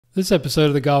This episode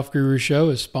of the Golf Guru Show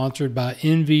is sponsored by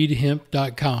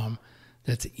enveedhemp.com.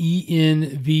 That's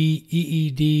ENVEED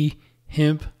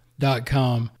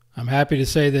hemp.com. I'm happy to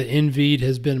say that Enveed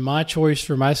has been my choice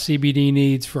for my CBD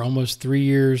needs for almost 3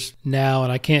 years now,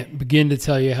 and I can't begin to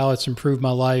tell you how it's improved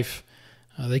my life.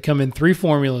 They come in 3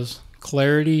 formulas: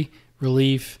 Clarity,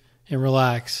 Relief, and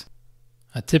Relax.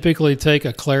 I typically take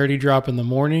a Clarity drop in the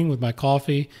morning with my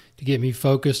coffee to get me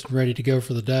focused and ready to go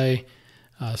for the day.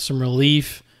 Some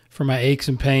relief for my aches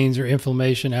and pains or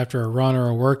inflammation after a run or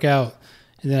a workout.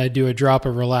 And then I do a drop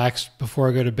of Relax before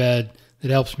I go to bed that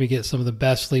helps me get some of the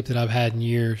best sleep that I've had in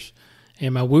years.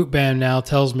 And my Whoop Band now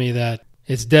tells me that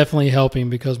it's definitely helping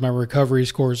because my recovery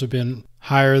scores have been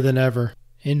higher than ever.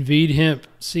 Enveed Hemp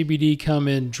CBD come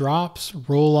in drops,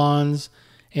 roll-ons,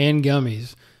 and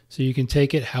gummies, so you can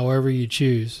take it however you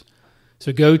choose.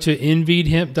 So go to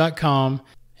enveedhemp.com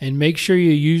and make sure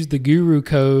you use the Guru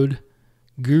code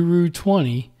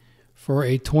GURU20 for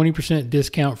a 20%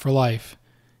 discount for life.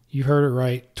 You heard it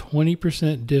right,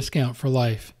 20% discount for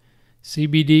life.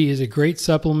 CBD is a great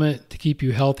supplement to keep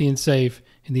you healthy and safe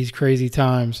in these crazy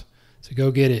times. So go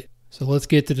get it. So let's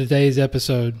get to today's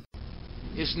episode.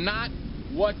 It's not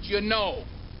what you know,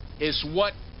 it's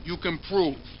what you can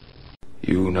prove.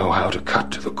 You know how to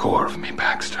cut to the core of me,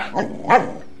 Baxter.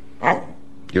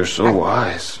 You're so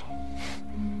wise.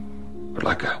 You're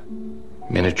like a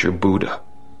miniature Buddha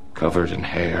covered in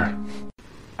hair.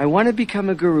 I want to become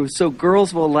a guru so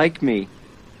girls will like me.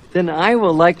 Then I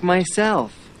will like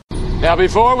myself. Now,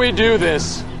 before we do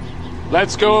this,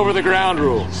 let's go over the ground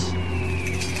rules.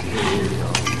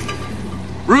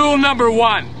 Rule number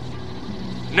 1.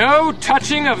 No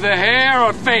touching of the hair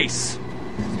or face.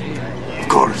 Of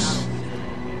course.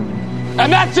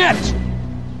 And that's it!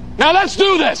 Now let's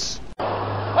do this!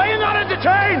 Are you not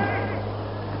entertained?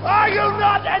 Are you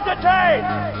not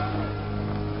entertained?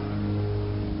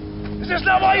 Is this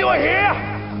not why you are here?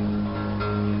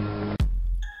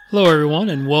 Hello everyone,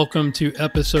 and welcome to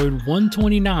episode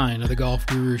 129 of the Golf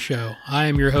Guru Show. I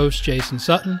am your host, Jason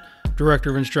Sutton,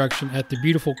 Director of Instruction at the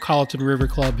beautiful Colleton River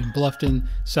Club in Bluffton,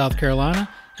 South Carolina,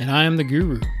 and I am the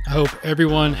Guru. I hope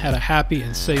everyone had a happy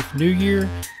and safe New Year,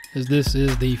 as this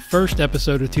is the first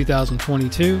episode of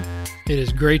 2022. It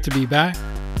is great to be back.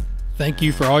 Thank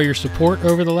you for all your support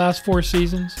over the last 4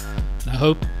 seasons. I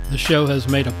hope the show has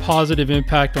made a positive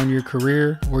impact on your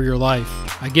career or your life.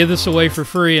 I give this away for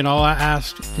free, and all I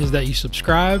ask is that you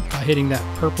subscribe by hitting that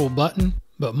purple button.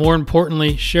 But more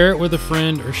importantly, share it with a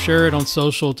friend or share it on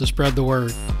social to spread the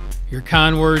word. Your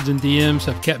kind words and DMs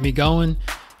have kept me going,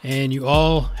 and you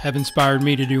all have inspired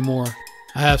me to do more.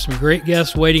 I have some great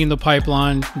guests waiting in the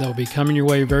pipeline that will be coming your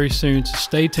way very soon, so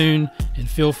stay tuned and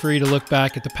feel free to look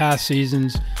back at the past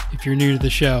seasons if you're new to the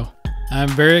show. I'm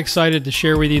very excited to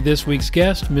share with you this week's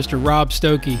guest, Mr. Rob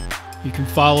Stocke. You can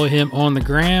follow him on the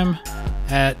gram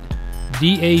at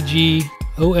DAGOLFDOC,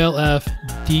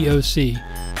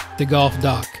 the Golf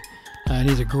Doc. And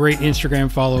he's a great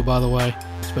Instagram follow, by the way,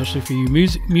 especially for you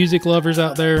music lovers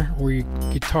out there or you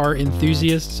guitar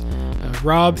enthusiasts.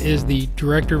 Rob is the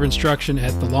Director of Instruction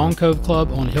at the Long Cove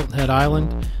Club on Hilton Head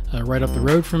Island, right up the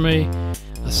road from me.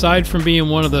 Aside from being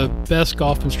one of the best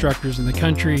golf instructors in the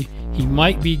country, he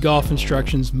might be golf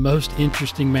instruction's most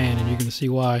interesting man, and you're going to see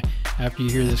why after you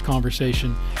hear this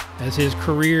conversation, as his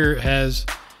career has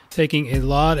taken a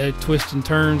lot of twists and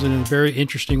turns, and a very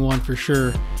interesting one for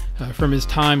sure, from his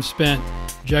time spent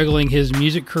juggling his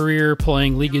music career,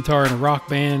 playing lead guitar in a rock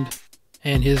band,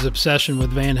 and his obsession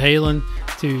with Van Halen,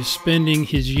 to spending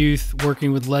his youth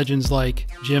working with legends like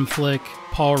Jim Flick,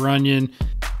 Paul Runyon,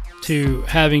 to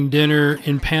having dinner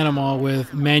in Panama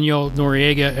with Manuel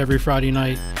Noriega every Friday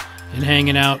night and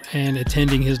hanging out and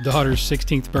attending his daughter's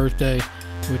 16th birthday,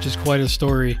 which is quite a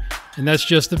story. And that's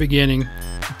just the beginning,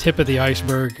 the tip of the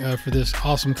iceberg for this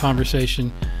awesome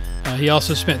conversation. He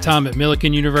also spent time at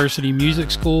Millikan University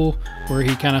Music School, where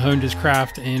he kind of honed his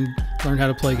craft and learned how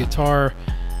to play guitar,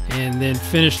 and then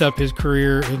finished up his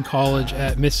career in college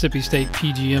at Mississippi State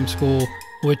PGM School,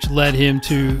 which led him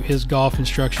to his golf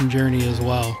instruction journey as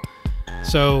well.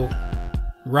 So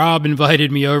Rob invited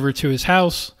me over to his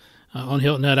house on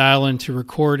Hilton Head Island to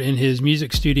record in his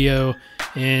music studio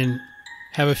and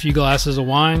have a few glasses of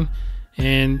wine,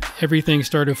 and everything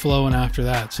started flowing after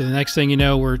that. So the next thing you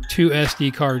know, we're 2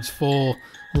 SD cards full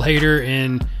later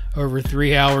and over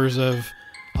 3 hours of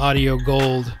audio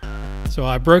gold. So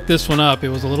I broke this one up. It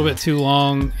was a little bit too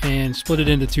long and split it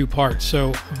into 2 parts. So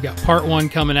we've got part 1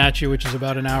 coming at you, which is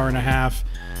about an hour and a half,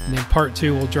 and then part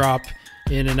 2 will drop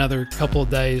in another couple of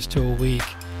days to a week.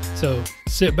 So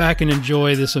sit back and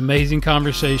enjoy this amazing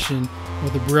conversation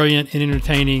with the brilliant and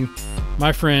entertaining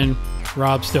my friend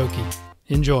Rob Stocke.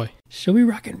 Enjoy. Shall we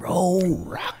rock and roll?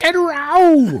 Rock and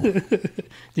roll.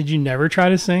 Did you never try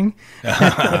to sing?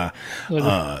 Yeah,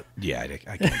 I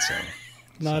can't sing.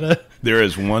 Not a. There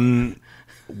is one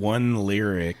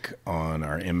lyric on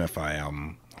our MFI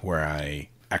album where I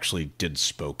actually did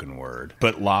spoken word,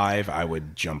 but live I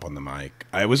would jump on the mic.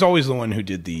 I was always the one who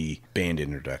did the band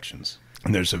introductions,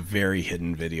 and there's a very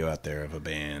hidden video out there of a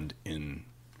band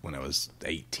when I was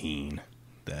 18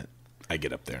 that I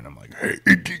get up there and I'm like, "Hey,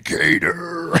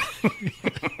 Decatur."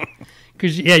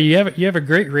 Because you have a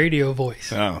great radio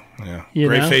voice. Oh yeah, You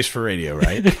great know? face for radio,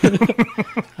 right?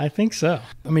 I think so.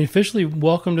 I mean, officially,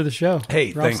 welcome to the show.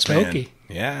 Hey, Rob thanks, Stocke. man.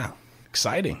 Yeah,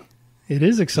 exciting. It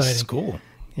is exciting. It's cool.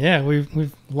 Yeah,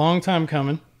 we've long time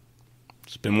coming.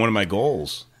 It's been one of my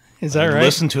goals. Is that I'd right?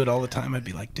 listen to it all the time. I'd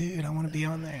be like, dude, I want to be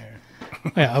on there.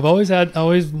 Yeah, I've always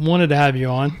wanted to have you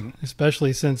on,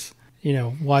 especially since,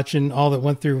 watching all that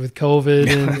went through with COVID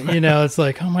and, it's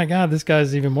like, oh my God, this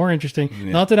guy's even more interesting.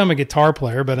 Yeah. Not that I'm a guitar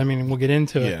player, but I mean, we'll get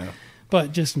into it. Yeah.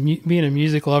 But just being a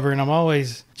music lover, and I'm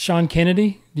always Sean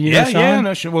Kennedy. Do you know Sean?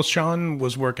 Yeah. No, well, Sean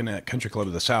was working at Country Club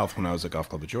of the South when I was at Golf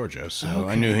Club of Georgia, so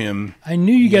I knew him. I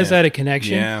knew you guys had a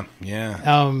connection.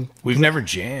 Yeah. We've never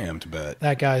jammed, but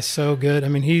That guy's so good. I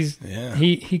mean, he's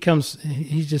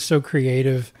just so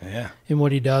creative in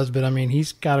what he does. But I mean,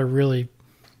 he's got a really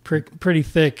pretty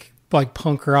thick like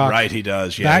punk rock. Right, he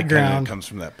does. Yeah, background. He kinda comes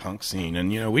from that punk scene,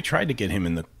 and we tried to get him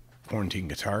in the Quarantine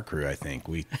Guitar Crew. I think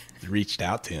we reached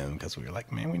out to him because we were like,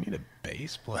 man, we need a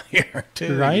bass player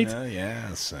too, right?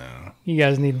 Yeah, so you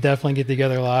guys need to definitely get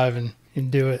together live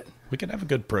and do it. we could have a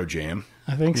good pro jam.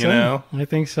 I think so. I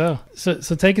think so. So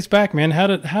take us back, man. How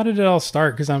did it all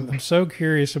start? Because I'm so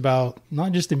curious about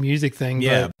not just the music thing,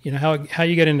 but how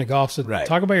you get into golf. So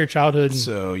talk about your childhood.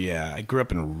 So I grew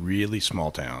up in a really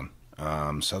small town,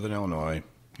 Southern Illinois.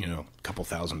 A couple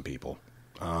thousand people.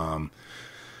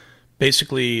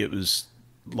 Basically, it was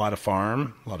a lot of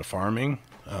farming,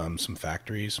 some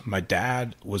factories. My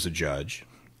dad was a judge,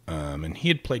 and he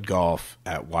had played golf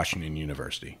at Washington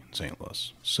University in St.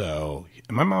 Louis. So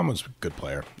my mom was a good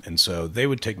player, and so they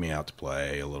would take me out to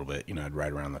play a little bit. I'd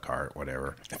ride around the cart,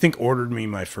 whatever. I think ordered me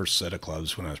my first set of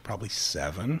clubs when I was probably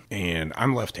 7, and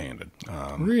I'm left-handed.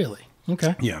 Really?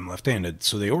 Okay. Yeah, I'm left-handed.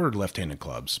 So they ordered left-handed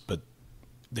clubs, but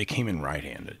they came in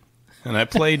right-handed. And I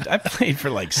played for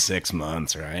like 6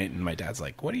 months, right? And my dad's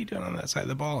like, "What are you doing on that side of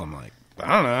the ball?" I'm like,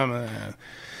 "I don't know."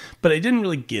 But I didn't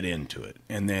really get into it.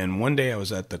 And then one day I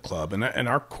was at the club, and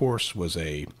our course was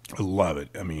I love it.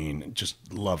 I mean,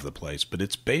 just love the place. But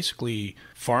it's basically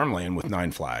farmland with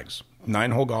 9 flags.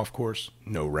 9-hole golf course,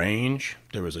 no range.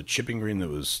 There was a chipping green that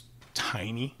was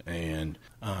tiny. And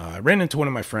I ran into one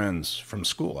of my friends from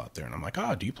school out there, and I'm like,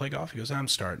 "Oh, do you play golf?" He goes, "I'm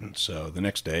starting." So the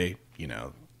next day,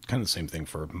 kind of the same thing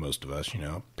for most of us,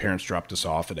 Parents dropped us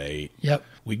off at 8. Yep.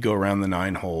 We'd go around the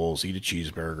 9 holes, eat a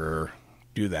cheeseburger,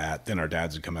 do that. Then our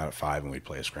dads would come out at 5 and we'd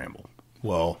play a scramble.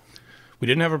 Well, we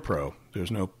didn't have a pro. There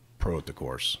was no pro at the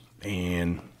course.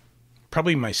 And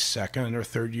probably my second or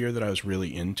third year that I was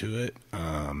really into it,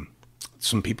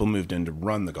 some people moved in to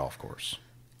run the golf course.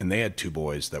 And they had 2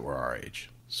 boys that were our age.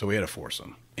 So we had a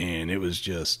foursome. And it was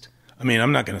just, I'm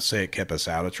not going to say it kept us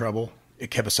out of trouble. It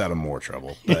kept us out of more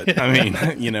trouble. But,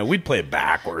 we'd play it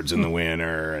backwards in the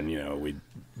winter, and, we'd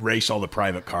race all the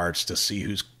private carts to see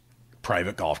whose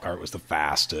private golf cart was the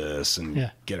fastest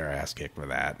and get our ass kicked for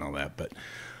that and all that. But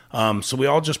so we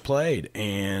all just played.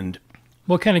 And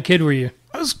what kind of kid were you?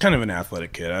 I was kind of an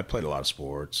athletic kid. I played a lot of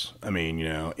sports.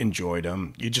 Enjoyed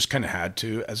them. You just kind of had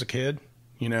to as a kid.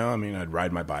 I'd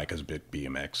ride my bike as a big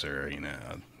BMXer,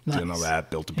 doing all that,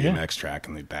 built a BMX track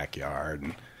in the backyard.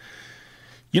 And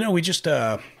we just,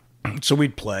 so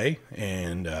we'd play,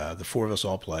 and the 4 of us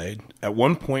all played. At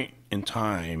one point in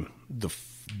time, the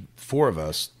 4 of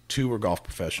us, 2 were golf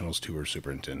professionals, 2 were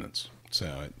superintendents.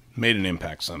 So it made an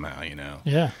impact somehow,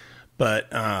 Yeah. But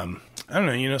I don't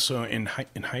know, so in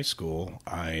high school,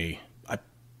 I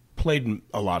played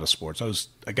a lot of sports.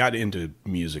 I got into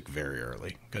music very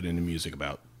early. Got into music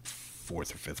about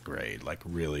 4th or 5th grade. Like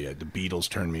really, the Beatles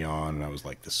turned me on, and I was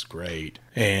like, this is great.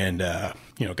 And,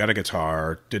 got a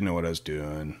guitar, didn't know what I was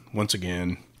doing. Once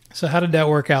again. So how did that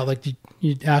work out? Like,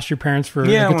 you asked your parents for a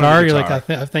I wanted guitar? a You're guitar. like,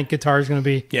 I think guitar is going to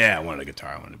be... Yeah, I wanted a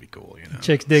guitar. I wanted to be cool,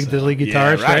 Chicks dig the lead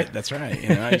guitarist, yeah, right? That's right.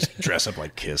 I just dress up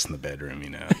like Kiss in the bedroom,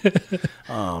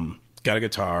 Got a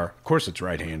guitar. Of course, it's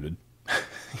right-handed.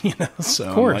 So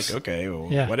of course. I'm like, okay,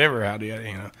 well, whatever. How do you,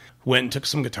 went and took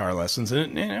some guitar lessons,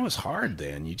 and it was hard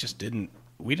then.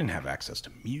 We didn't have access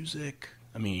to music.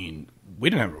 We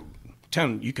didn't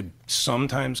have you could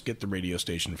sometimes get the radio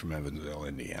station from Evansville,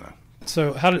 Indiana.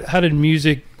 So how did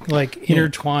music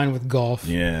intertwine with golf?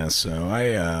 Yeah, so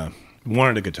I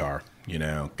wanted a guitar. you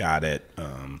know, got it.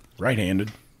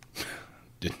 Right-handed,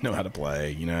 didn't know how to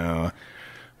play, you know.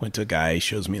 Went to a guy, he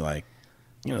shows me like,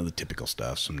 you know, the typical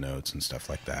stuff, some notes and stuff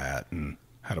like that, and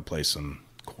how to play some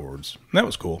chords. And that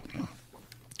was cool.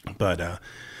 But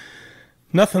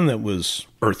nothing that was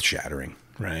earth-shattering,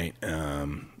 right?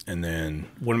 And then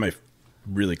one of my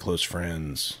really close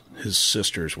friends, his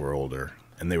sisters were older,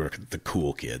 and they were the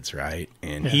cool kids, right?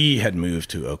 And he had moved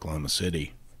to Oklahoma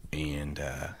City, and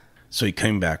so he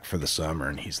came back for the summer,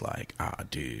 and he's like,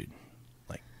 dude,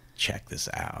 like, check this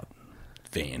out.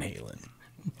 Van Halen.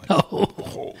 Like,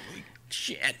 holy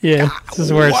shit. Yeah, God, this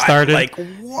is where it started. Like,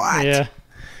 what? Yeah.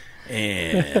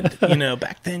 And, you know,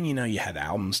 back then, you know, you had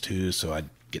albums too, so I'd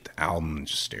get the album and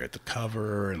just stare at the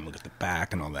cover and look at the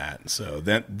back and all that. And so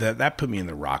that put me in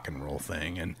the rock and roll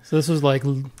thing. And So this was like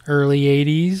early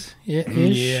 80s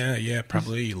ish? yeah,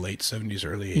 probably late 70s,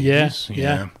 early 80s.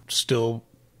 Yeah. Still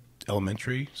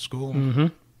elementary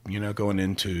school, you know, going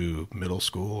into middle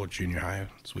school or junior high,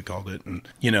 as we called it. And,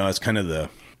 you know, I was kind of the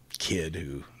kid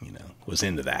who, you know, was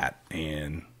into that.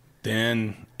 And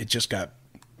then it just got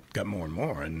more and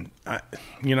more. And,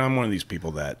 I'm one of these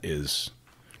people that is,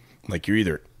 like, you're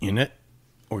either in it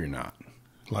or you're not.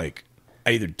 Like,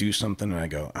 I either do something and I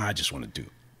go, I just want to do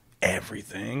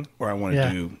everything, or I want to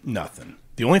do nothing.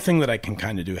 The only thing that I can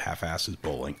kind of do half-ass is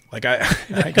bowling. Like,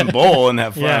 I can bowl and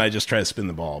have fun. Yeah. I just try to spin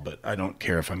the ball, but I don't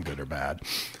care if I'm good or bad.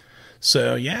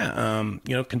 So,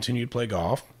 continued to play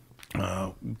golf.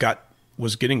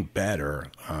 Was getting better.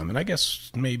 And I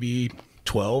guess maybe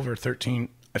 12 or 13,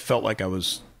 I felt like I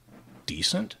was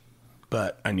decent,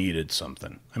 but I needed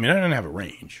something. I mean, I didn't have a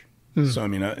range. So, I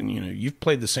mean, you've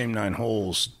played the same 9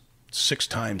 holes 6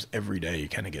 times every day. You're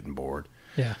kind of getting bored.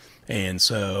 Yeah. And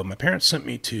so my parents sent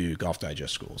me to Golf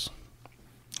Digest schools.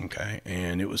 Okay.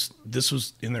 And this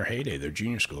was in their heyday, their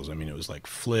junior schools. I mean, it was like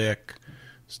Flick,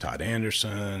 it's Todd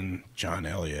Anderson, John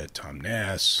Elliott, Tom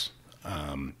Ness,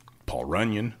 Paul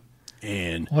Runyon.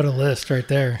 And what a list right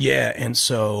there. Yeah. And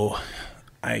so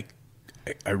I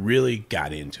really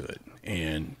got into it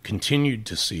and continued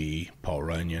to see Paul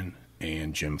Runyon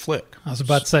and Jim Flick. I was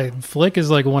about to say, Flick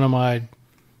is like one of my,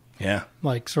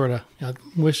 like, sort of, I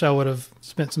wish I would have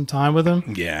spent some time with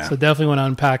him. Yeah. So definitely want to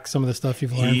unpack some of the stuff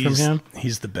you've learned from him.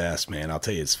 He's the best, man. I'll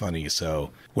tell you, it's funny.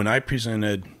 So when I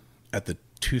presented at the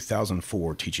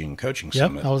 2004 Teaching and Coaching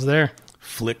Summit, I was there.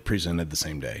 Flick presented the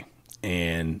same day.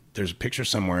 And there's a picture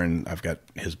somewhere, and I've got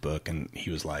his book, and he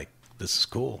was like, this is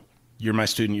cool. You're my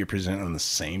student, you're presenting on the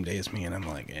same day as me. And I'm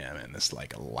like, yeah, man, this is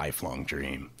like a lifelong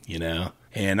dream, you know?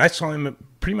 And I saw him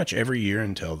pretty much every year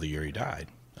until the year he died.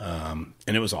 And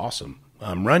it was awesome.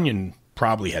 Runyon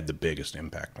probably had the biggest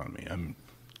impact on me.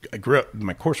 I grew up,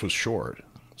 my course was short.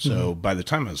 So by the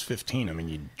time I was 15, I mean,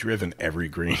 you'd driven every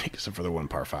green except for the one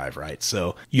par 5, right?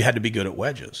 So you had to be good at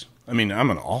wedges. I mean,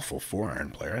 I'm an awful 4-iron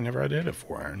player. I never did a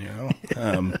 4-iron, you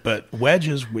know? But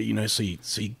wedges, you know, so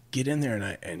you get in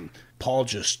there and Paul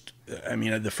just, I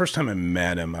mean, the first time I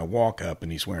met him, I walk up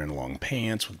and he's wearing long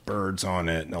pants with birds on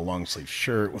it and a long sleeve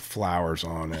shirt with flowers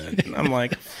on it. And I'm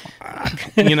like,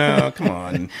 fuck, you know, come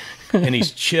on. And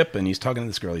he's chipping. He's talking to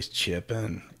this girl. He's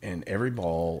chipping. And every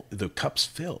ball, the cup's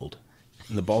filled.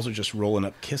 And the balls are just rolling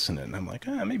up, kissing it. And I'm like,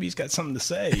 maybe he's got something to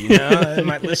say. You know, I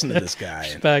might listen to this guy.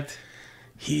 Respect.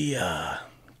 He,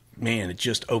 man, it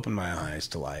just opened my eyes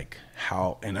to like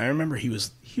how, and I remember he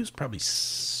was probably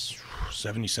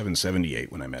 77,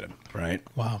 78 when I met him, right?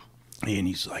 Wow. And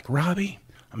he's like, Robbie,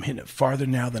 I'm hitting it farther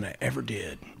now than I ever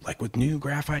did. Like with new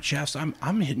graphite shafts,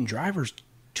 I'm hitting drivers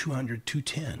 200,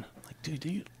 210. Like,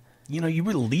 dude, you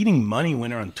were the leading money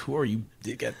winner on tour. You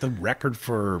got the record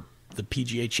for the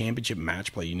PGA Championship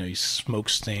match play. You know, you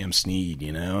smoked Sam Snead,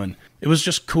 you know, and it was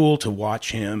just cool to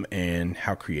watch him and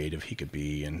how creative he could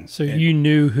be. And so you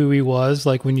knew who he was,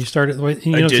 like when you started. You know I what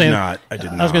I'm did saying? not. I did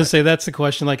not. I was going to say that's the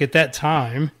question. Like at that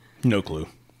time, no clue.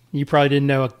 You probably didn't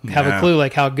have a clue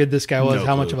like how good this guy was, No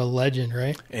how clue. much of a legend,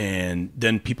 right? And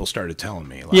then people started telling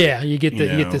me, like, you get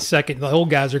the second. The old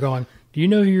guys are going, "Do you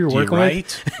know who you're working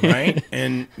with?" Right.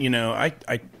 And you know,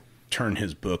 I turned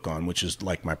his book on, which is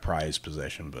like my prized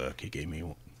possession book. He gave me,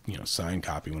 you know, signed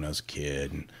copy when I was a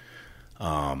kid, and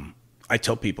I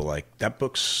tell people like that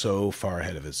book's so far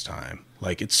ahead of its time.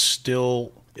 Like it's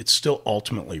still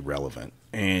ultimately relevant.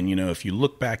 And you know, if you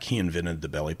look back, he invented the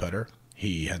belly putter.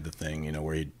 He had the thing, you know,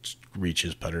 where he'd reach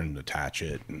his putter and attach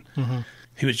it. And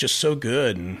he was just so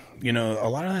good. And, you know, a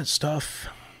lot of that stuff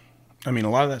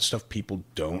people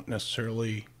don't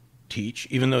necessarily teach,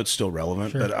 even though it's still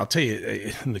relevant. Sure. But I'll tell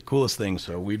you, the coolest thing,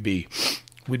 so we'd be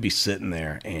sitting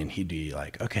there and he'd be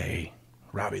like, okay,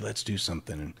 Robbie, let's do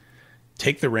something. And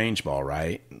take the range ball,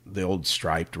 right? The old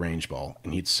striped range ball.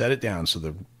 And he'd set it down so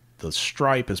the the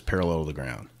stripe is parallel to the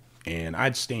ground. And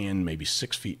I'd stand maybe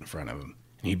 6 feet in front of him,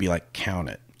 and he'd be like, count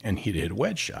it. And he'd hit a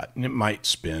wedge shot, and it might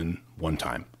spin one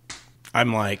time.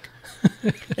 I'm like,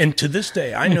 and to this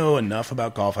day, I know enough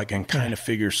about golf, I can kind of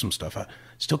figure some stuff out.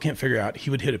 Still can't figure out. He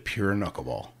would hit a pure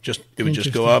knuckleball. It would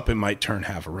just go up. It might turn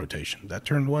half a rotation. That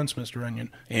turned once, Mr.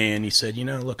 Onion. And he said,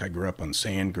 look, I grew up on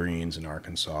sand greens in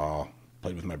Arkansas.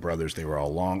 Played with my brothers. They were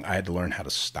all long. I had to learn how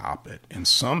to stop it. And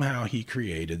somehow he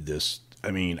created this. I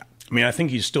mean, I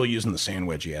think he's still using the sand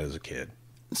wedge he had as a kid.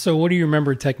 So what do you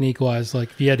remember technique-wise?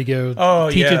 Like, if you had to go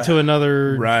teach it to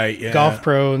another golf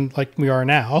pro, and like we are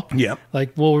now,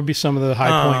 like, what would be some of the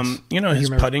high points? His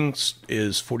putting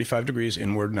is 45 degrees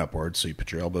inward and upward. So you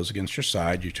put your elbows against your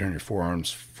side. You turn your forearms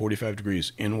 45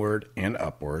 degrees inward and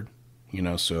upward.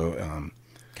 So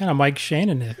kind of Mike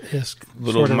Shannon-esque.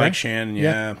 Little Mike Shannon,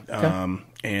 yeah. Okay.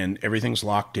 And everything's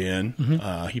locked in.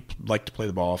 Mm-hmm. He liked to play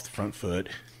the ball off the front foot.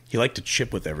 He liked to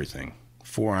chip with everything,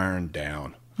 4-iron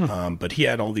down. But he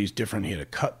had all these different, he had a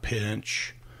cut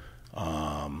pinch,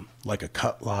 like a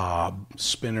cut lob,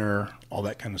 spinner, all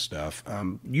that kind of stuff.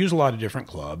 Use a lot of different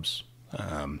clubs.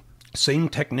 Same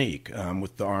technique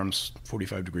with the arms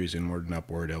 45 degrees inward and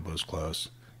upward, elbows close.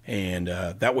 And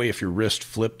that way, if your wrist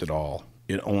flipped at all,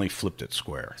 it only flipped it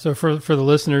square. So for the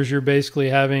listeners, you're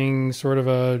basically having sort of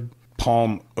a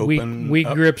palm open, weak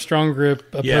grip, strong grip,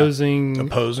 opposing,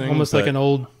 almost like an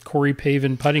old Corey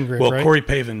Pavin putting grip. Well, right? Corey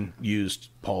Pavin used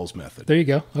Paul's method. There you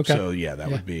go. Okay. So that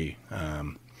would be,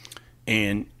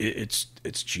 and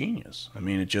it's genius. I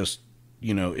mean, it just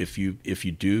if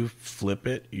you do flip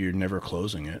it, you're never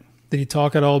closing it. Did he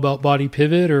talk at all about body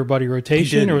pivot or body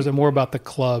rotation, or was it more about the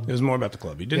club? It was more about the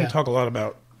club. He didn't talk a lot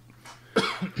about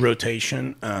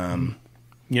rotation.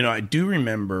 I do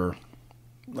remember.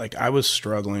 Like, I was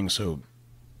struggling, so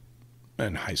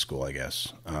in high school, I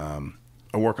guess, I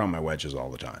work on my wedges all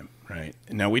the time, right?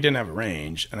 Now, we didn't have a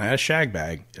range, and I had a shag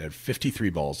bag. It had 53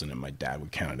 balls in it. My dad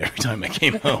would count it every time I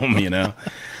came home,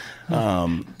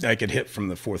 I could hit from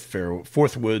the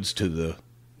fourth woods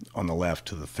on the left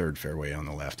to the third fairway on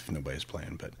the left if nobody's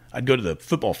playing. But I'd go to the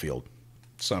football field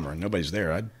summer, and nobody's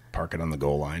there. I'd park it on the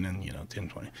goal line and, 10,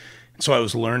 20. And so I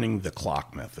was learning the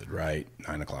clock method, right?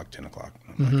 9 o'clock, 10 o'clock.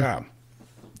 I'm like,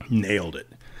 nailed it.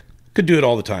 Could do it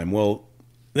all the time. Well,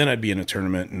 then I'd be in a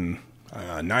tournament and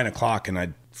 9 o'clock and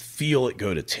I'd feel it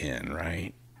go to 10,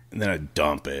 right? And then I'd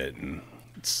dump it and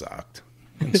it sucked.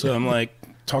 And so I'm like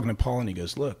talking to Paul and he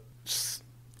goes, look,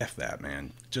 F that,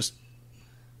 man. Just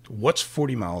what's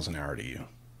 40 miles an hour to you?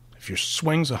 If your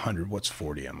swing's 100, what's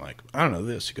 40? I'm like, I don't know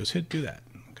this. He goes, do that.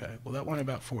 Okay. Well, that went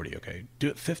about 40. Okay. Do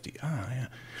it 50. Ah, yeah.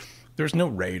 There's no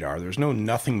radar. There's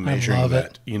nothing measuring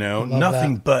that,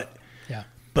 nothing but.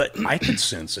 But I could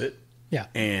sense it. Yeah.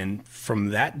 And from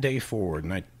that day forward,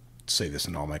 and I say this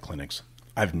in all my clinics,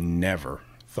 I've never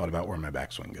thought about where my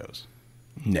backswing goes.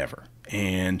 Never.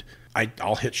 And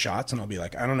I'll hit shots and I'll be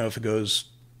like, I don't know if it goes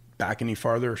back any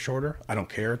farther or shorter. I don't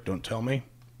care. Don't tell me.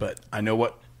 But I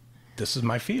know this is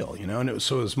my feel, And it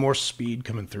was more speed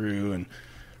coming through and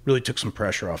really took some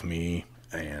pressure off me.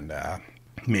 And,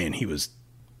 man, he was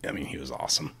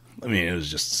awesome. I mean, it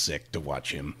was just sick to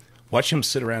watch him. Watch him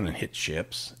sit around and hit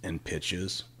chips and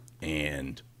pitches,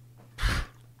 and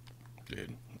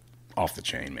dude, off the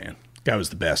chain, man. Guy was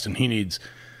the best, and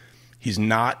he's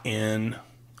not in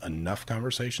enough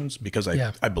conversations because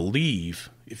I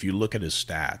believe if you look at his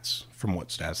stats, from what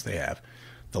stats they have,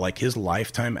 his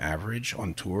lifetime average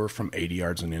on tour from 80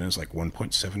 yards and in is like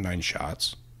 1.79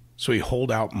 shots. So he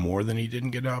holed out more than he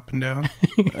didn't get up and down.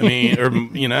 I mean,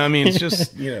 it's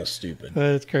just stupid.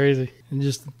 That's crazy. And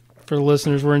just for the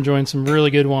listeners, we're enjoying some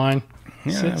really good wine.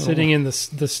 Sitting in the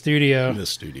studio. The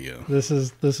studio. This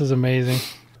is amazing.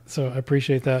 So I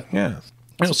appreciate that. Yeah.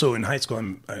 Also, in high school,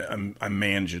 I'm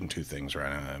managing two things right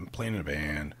now. I'm playing in a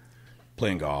band,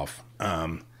 playing golf.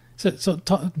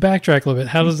 Backtrack a little bit.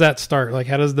 How does that start? Like,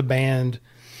 how does the band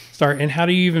start, and how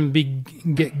do you even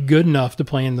get good enough to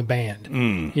play in the band?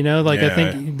 I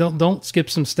think don't skip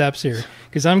some steps here,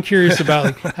 because I'm curious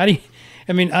about how do you.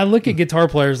 I mean, I look at guitar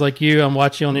players like you. I'm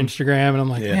watching on Instagram, and I'm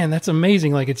like, man, that's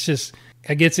amazing. Like, it's just,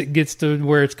 I guess it gets to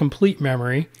where it's complete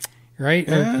memory, right?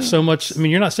 Yeah. Or so much. I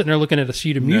mean, you're not sitting there looking at a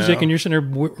sheet of music, and you're sitting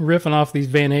there riffing off these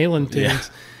Van Halen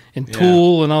tunes and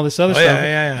Tool and all this other stuff.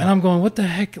 And I'm going, what the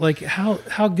heck? Like,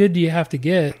 how good do you have to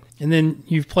get? And then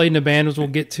you've played in a band, as we'll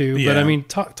get to. But I mean,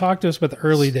 talk to us about the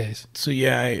early days. So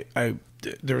I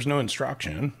there was no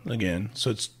instruction again.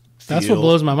 So that's what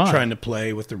blows my mind. Trying to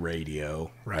play with the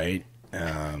radio, right?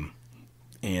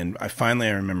 And I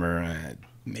remember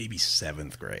maybe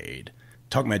 7th grade,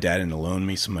 talked my dad into loaning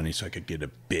me some money so I could get a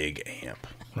big amp.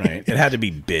 right? It had to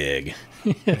be big.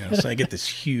 So I get this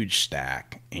huge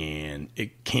stack, and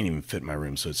it can't even fit in my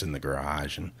room, so it's in the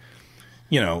garage. And,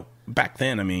 back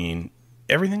then, I mean,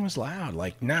 everything was loud.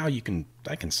 Like now I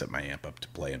can set my amp up to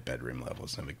play at bedroom level.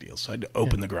 It's no big deal. So I'd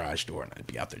open the garage door and I'd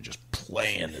be out there just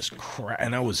playing this crap.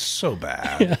 And I was so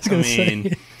bad. Yeah, I mean,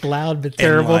 say, loud but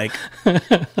terrible.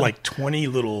 Like 20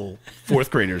 little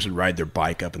fourth graders would ride their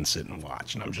bike up and sit and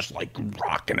watch. And I'm just like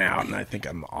rocking out. And I think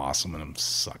I'm awesome and I'm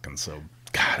sucking. So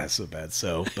God, that's so bad.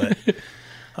 So, but,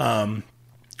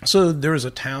 so there was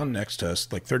a town next to us,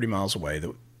 like 30 miles away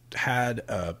that had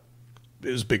it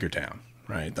was a bigger town.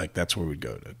 Right, like that's where we'd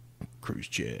go to cruise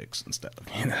chicks and stuff,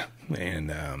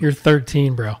 And you're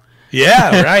 13, bro.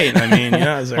 Yeah, right. I mean,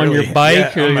 I was on your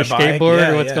bike or your skateboard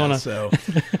or what's going on?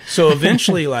 So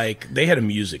eventually, like they had a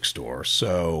music store.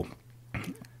 So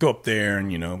go up there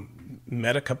and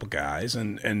met a couple guys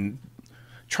and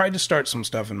tried to start some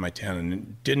stuff in my town, and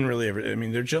it didn't really ever. I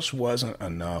mean, there just wasn't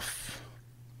enough.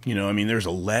 I mean, there's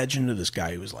a legend of this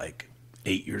guy who was like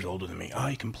 8 years older than me. Oh,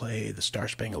 he can play the Star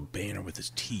Spangled Banner with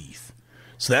his teeth.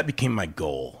 So that became my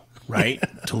goal, right?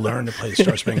 To learn to play the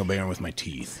Star Spangled Banner with my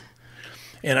teeth.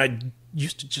 And I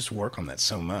used to just work on that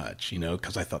so much,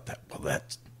 because I thought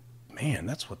that's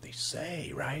what they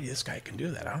say, right? This guy can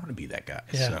do that. I want to be that guy.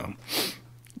 Yeah.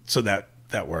 So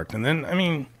that worked. And then, I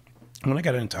mean, when I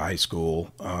got into high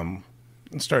school and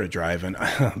started driving,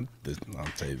 I'll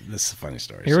tell you, this is a funny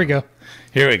story. Here we go,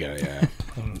 yeah.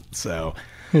 So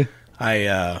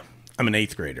I'm an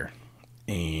eighth grader,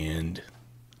 and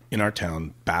in our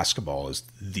town, basketball is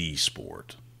the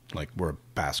sport. Like we're a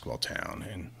basketball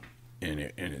town,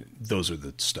 and those are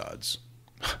the studs.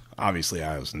 Obviously,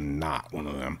 I was not one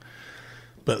of them.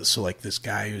 But so like this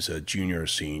guy who's a junior or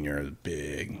senior,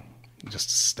 big, just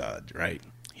a stud, right?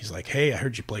 He's like, "Hey, I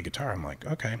heard you play guitar." I'm like,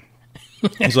 "Okay."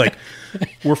 He's like,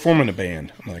 "We're forming a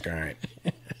band." I'm like, "All right.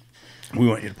 We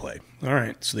want you to play." All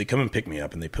right. So they come and pick me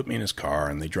up, and they put me in his car,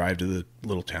 and they drive to the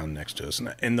little town next to us.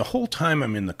 And the whole time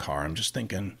I'm in the car, I'm just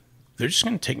thinking, they're just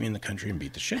going to take me in the country and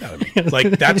beat the shit out of me.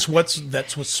 Like that's what's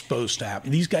supposed to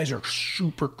happen. These guys are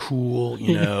super cool,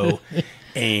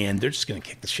 and they're just going to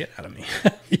kick the shit out of me.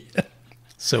 Yeah.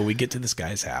 So we get to this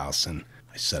guy's house, and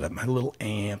I set up my little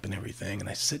amp and everything, and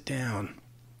I sit down,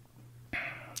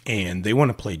 and they want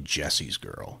to play Jesse's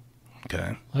Girl.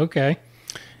 Okay.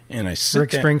 And I sit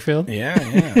Rick down. Springfield?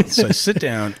 Yeah. So I sit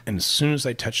down, and as soon as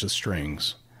I touch the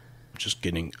strings, I'm just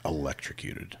getting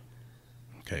electrocuted.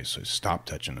 Okay, so I stop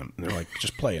touching them. And they're like,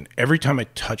 just play. And every time I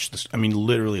touch this, I mean,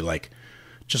 literally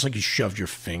just like you shoved your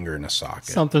finger in a socket.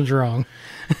 Something's wrong.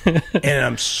 And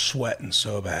I'm sweating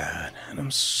so bad. And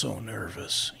I'm so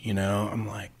nervous, I'm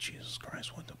like, Jesus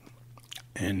Christ, what the...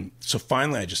 And so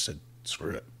finally I just said,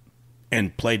 screw it.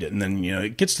 And played it. And then,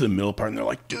 it gets to the middle part, and they're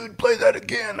like, dude, play that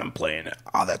again. I'm playing it.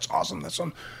 Oh, that's awesome. That's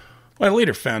awesome. Well, I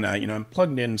later found out, I'm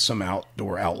plugged in some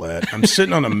outdoor outlet. I'm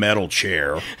sitting on a metal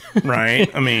chair,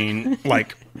 right? I mean,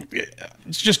 like,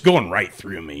 it's just going right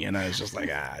through me. And I was just like,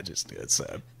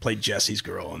 played Jesse's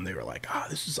Girl. And they were like,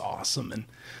 this is awesome. And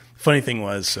funny thing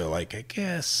was, so like, I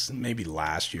guess maybe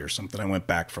last year or something, I went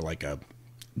back for like a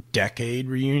decade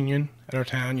reunion at our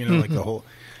town, like the whole,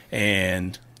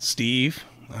 and Steve,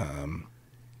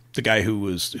 the guy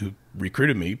who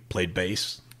recruited me, played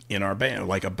bass in our band.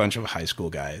 Like a bunch of high school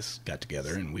guys got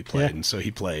together and we played. Yeah. And so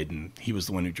he played, and he was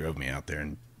the one who drove me out there,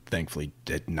 and thankfully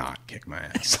did not kick my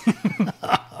ass.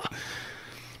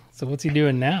 So what's he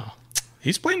doing now?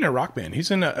 He's playing in a rock band.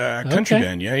 He's in a country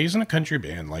band. Yeah, he's in a country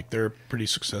band. Like they're a pretty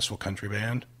successful country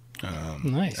band.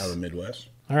 Nice. Out of the Midwest.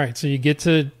 All right. So you get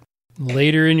to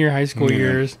later in your high school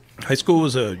years. High school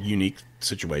was a unique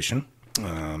situation.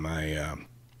 I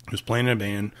was playing in a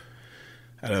band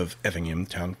out of Effingham,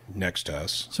 town next to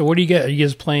us. So what do you get? Are you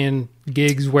guys playing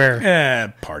gigs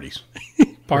where? Parties.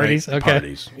 Parties? Right? Okay.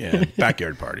 Parties, yeah.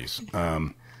 Backyard parties.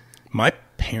 My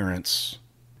parents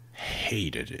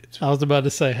hated it. I was about to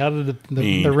say, how did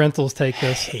the rentals take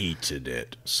this? Hated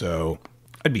it. So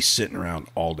I'd be sitting around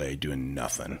all day doing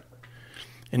nothing.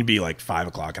 And it'd be like 5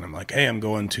 o'clock, and I'm like, hey, I'm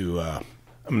going to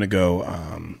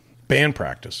go band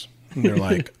practice. And they're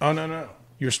like, oh, no.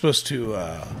 You're supposed to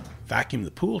vacuum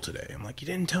the pool today. I'm like, you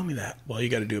didn't tell me that. Well, you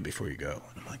got to do it before you go.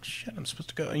 And I'm like, shit, I'm supposed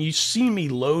to go. And you see me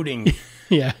loading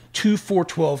 2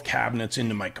 412 cabinets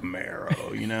into my Camaro,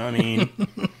 I mean?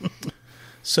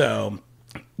 So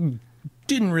it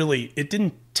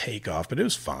didn't take off, but it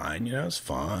was fine. It was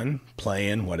fun,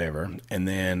 playing, whatever. And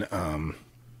then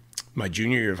my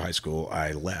junior year of high school,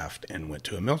 I left and went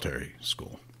to a military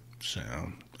school. So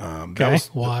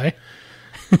why?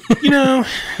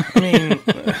 I mean,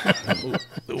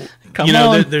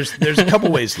 there's a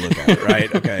couple ways to look at it,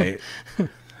 right? Okay.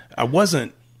 I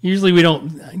wasn't Usually we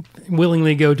don't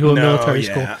willingly go to a military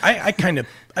school. I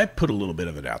put a little bit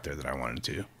of it out there that I wanted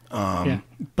to.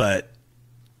 But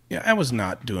yeah, I was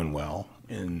not doing well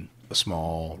in a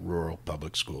small rural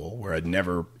public school where I'd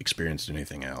never experienced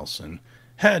anything else and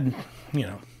had,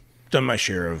 done my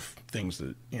share of things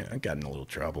that, I got in a little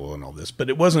trouble and all this, but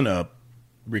it wasn't a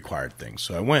required thing.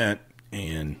 So I went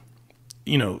and,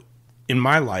 in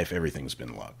my life, everything's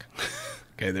been luck.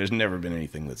 Okay. There's never been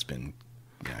anything that's been,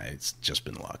 it's just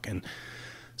been luck. And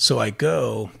so I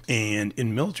go, and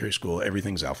in military school,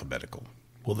 everything's alphabetical.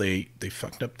 Well, they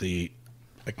fucked up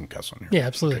I can cuss on here. Yeah,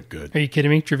 absolutely. Okay, good. Are you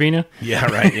kidding me, Trevino? Yeah,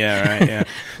 right. Yeah, right. Yeah.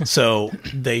 So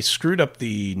they screwed up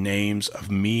the names of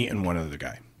me and one other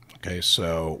guy. Okay,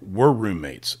 so we're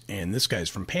roommates, and this guy's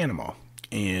from Panama,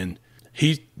 and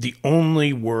the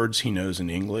only words he knows in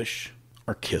English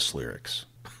are Kiss lyrics.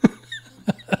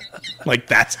 Like,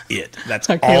 that's it. That's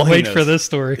all he knows. I can't wait for this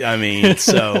story. I mean,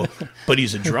 but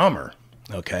he's a drummer.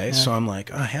 Okay, yeah. So I'm like,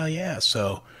 oh, hell yeah.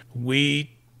 So we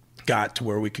got to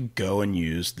where we could go and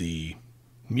use the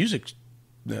music,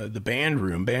 the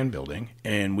band building,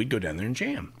 and we'd go down there and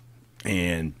jam.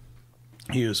 And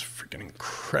he was a freaking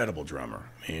incredible drummer.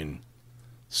 I mean,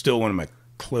 still one of my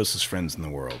closest friends in the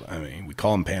world. I mean, we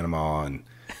call him Panama, and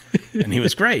he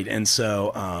was great. And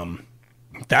so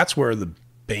that's where the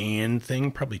band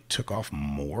thing probably took off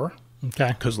more. Okay.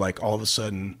 Because, like, all of a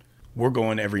sudden, we're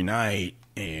going every night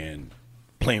and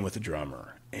playing with the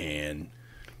drummer. And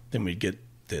then we'd get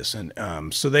this. And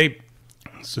so the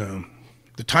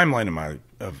timeline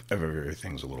of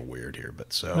everything's a little weird here,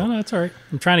 but so no, that's all right.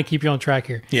 I'm trying to keep you on track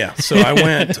here. Yeah, so I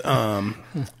went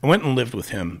and lived with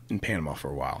him in Panama for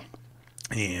a while,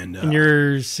 and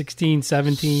you're 16,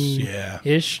 17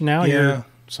 ish now. Yeah, you're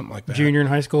something like that. Junior in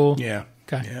high school. Yeah,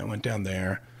 okay. Yeah, I went down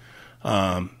there.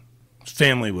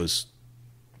 Family was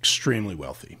extremely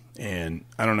wealthy, and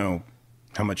I don't know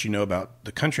how much you know about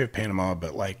the country of Panama,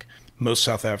 but like most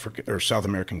South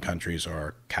American countries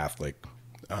are Catholic.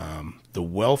 The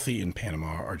wealthy in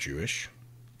Panama are Jewish.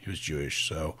 He was Jewish.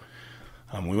 So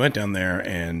we went down there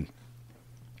and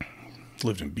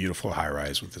lived in beautiful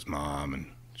high-rise with his mom,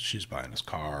 and she's buying us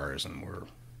cars, and we're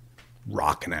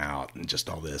rocking out and just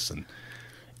all this. And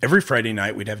every Friday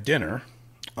night we'd have dinner.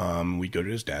 We'd go to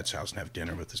his dad's house and have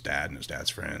dinner with his dad and his dad's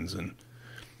friends. And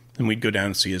then we'd go down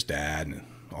and see his dad and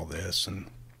all this. And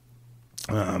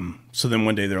so then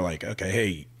one day they're like, okay,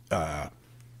 hey,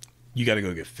 you got to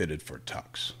go get fitted for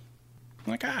tux.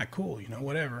 I'm like, cool,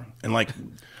 whatever. And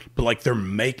but they're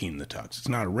making the tux. It's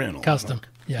not a rental. Custom.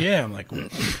 Yeah. I'm like, well,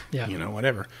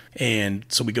 whatever. And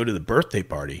so we go to the birthday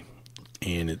party,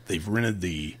 and they've rented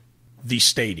the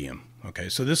stadium. Okay.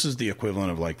 So this is the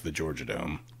equivalent of like the Georgia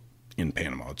Dome in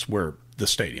Panama. It's where the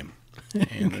stadium,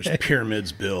 and there's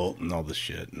pyramids built and all this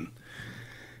shit, and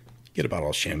get a bottle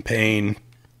of champagne.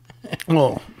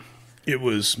 Well, it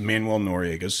was Manuel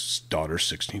Noriega's daughter's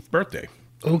 16th birthday.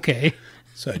 Okay.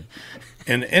 So,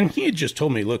 and he had just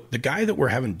told me, look, the guy that we're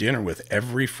having dinner with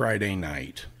every Friday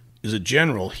night is a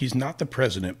general. He's not the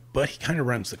president, but he kind of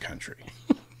runs the country.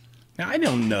 Now, I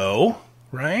don't know,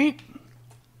 right?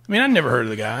 I mean, I'd never heard of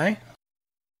the guy.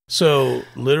 So,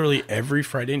 literally every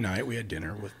Friday night we had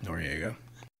dinner with Noriega.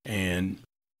 And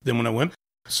then when I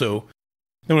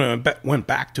went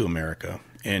back to America,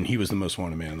 and he was the most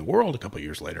wanted man in the world a couple of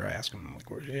years later, I asked him, I'm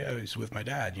like, yeah, he's with my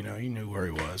dad. He knew where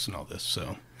he was and all this.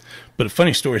 So, but a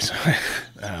funny story.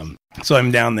 So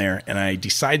I'm down there, and I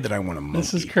decide that I want a monkey.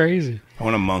 This is crazy. I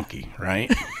want a monkey,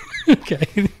 right?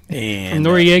 Okay. And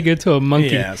from Noriega to a monkey.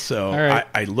 Yeah. So right.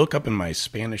 I look up in my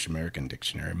Spanish-American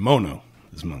dictionary, mono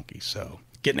is monkey. So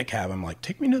get in a cab. I'm like,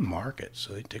 take me to the market.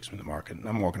 So he takes me to the market, and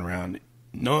I'm walking around.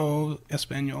 No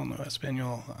Espanol,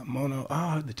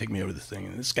 mono. They take me over to the thing,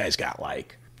 and this guy's got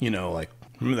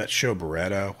remember that show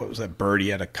Beretta? What was that bird? He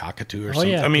had a cockatoo or something.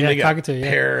 Yeah. I mean, they got cockatoo,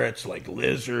 parrots, like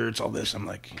lizards, all this. I'm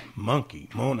like, monkey,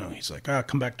 mono. He's like,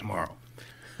 come back tomorrow.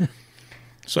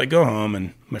 So I go home,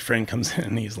 and my friend comes in,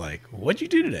 and he's like, what'd you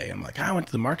do today? I'm like, I went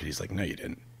to the market. He's like, no, you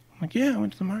didn't. I'm like, yeah, I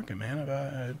went to the market, man.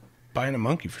 I'm buying a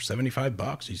monkey for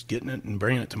 $75. He's getting it and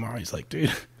bringing it tomorrow. He's like,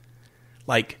 dude,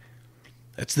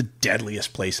 that's the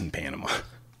deadliest place in Panama.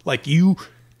 You're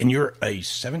a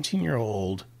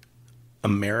 17-year-old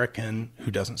American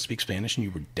who doesn't speak Spanish, and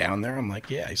you were down there. I'm like,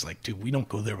 yeah. He's like, dude, we don't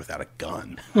go there without a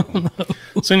gun.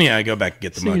 So anyhow, I go back and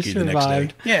get the monkey the next day.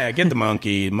 Yeah, I get the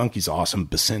monkey. The monkey's awesome.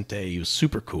 Vicente, he was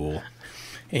super cool.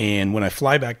 And when I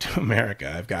fly back to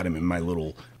America, I've got him in my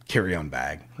little carry-on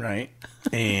bag, right?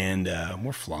 And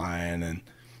we're flying, and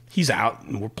he's out,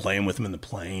 and we're playing with him in the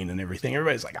plane and everything.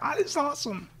 Everybody's like, this is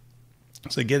awesome.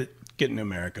 So I get into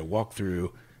America, walk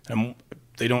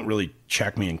they don't really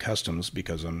check me in customs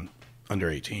because I'm under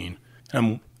 18.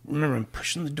 remember I'm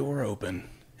pushing the door open,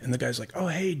 and the guy's like, "Oh,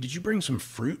 hey, did you bring some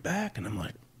fruit back?" And I'm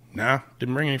like, "Nah,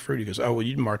 didn't bring any fruit." He goes, "Oh, well,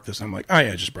 you mark this." I'm like, "Oh,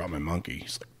 yeah, I just brought my monkey."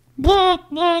 He's like, blah,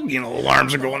 blah.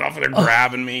 Alarms are going off, and they're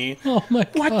grabbing me. Oh, my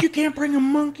God. What? You can't bring a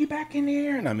monkey back in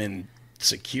here? And I'm in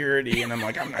security, and I'm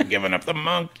like, I'm not giving up the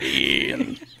monkey.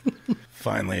 And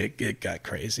finally, it got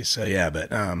crazy. So, yeah, but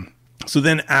so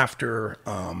then after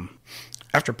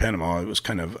Panama, it was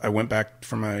I went back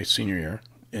for my senior year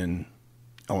in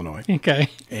Illinois. Okay.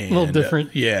 And, a little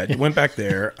different. Yeah, went back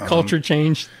there. Culture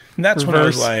change. And that's reverse. when I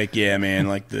was like, yeah, man,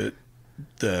 like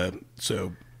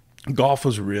so golf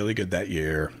was really good that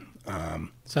year.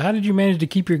 So how did you manage to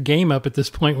keep your game up at this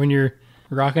point when you're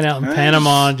rocking out in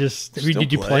Panama?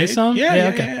 Did you play some?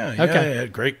 Yeah, okay. Okay. Yeah,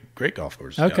 great golf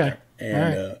courses. Okay.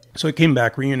 And so I came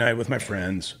back, reunited with my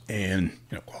friends, and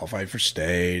qualified for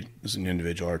state as an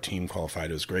individual. Our team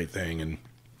qualified. It was a great thing, and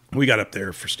we got up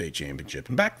there for state championship.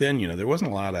 And back then, there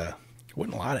wasn't a lot of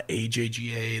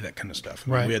AJGA, that kind of stuff.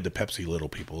 I mean, we had the Pepsi Little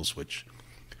Peoples, which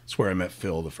is where I met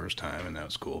Phil the first time, and that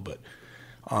was cool. But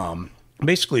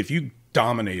basically, if you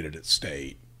dominated at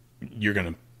state,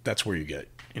 that's where you get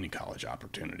any college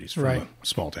opportunities from a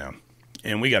small town.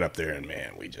 And we got up there, and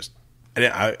man,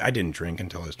 I didn't drink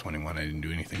until I was 21. I didn't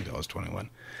do anything until I was 21.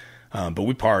 But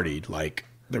we partied. Like,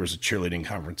 there was a cheerleading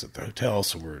conference at the hotel,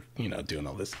 so we're doing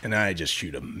all this, and I just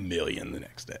shoot 1,000,000 the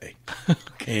next day.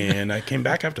 And I came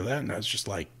back after that, and I was just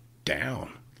like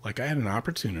down. Like, I had an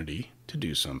opportunity to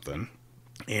do something,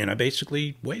 and I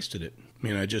basically wasted it. I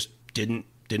mean, I just didn't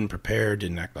prepare,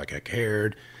 didn't act like I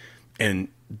cared. And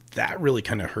that really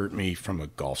kind of hurt me from a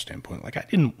golf standpoint. Like, I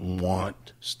didn't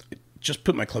just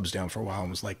put my clubs down for a while and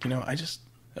was like, it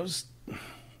was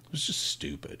just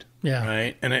stupid. Yeah.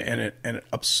 Right. And it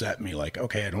upset me. Like,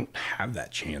 okay, I don't have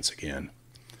that chance again.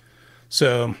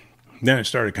 So then I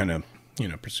started kind of,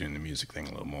 pursuing the music thing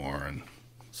a little more. And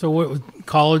so what,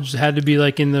 college had to be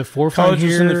like in the forefront college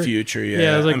here? was in the future. Yeah.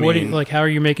 Yeah. I was like, how are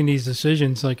you making these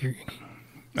decisions? Like you're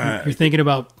thinking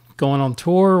about going on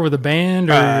tour with a band,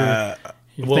 or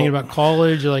you're thinking about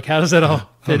college? Like, how does that all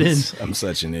fit in? I'm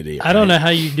such an idiot. I don't know how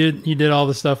you did all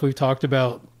the stuff we've talked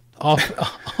about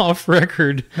off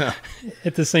record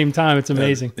at the same time. It's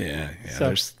amazing. Yeah.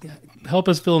 So, help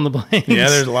us fill in the blanks. Yeah,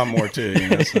 there's a lot more too.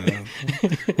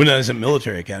 When I was at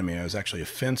military academy, I was actually a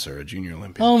fencer, a junior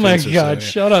Olympian. Oh my fencer, God!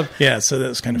 Shut up. Yeah, so that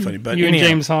was kind of funny. But you and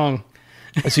James Hong.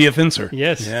 Is he a fencer?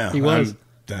 Yes, yeah, he was.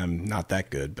 I'm not that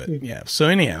good, but yeah. So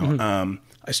anyhow,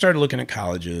 I started looking at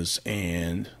colleges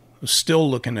and was still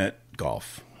looking at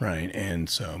golf, right? And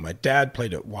so my dad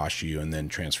played at WashU and then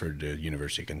transferred to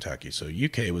University of Kentucky. So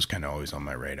UK was kind of always on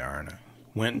my radar, and I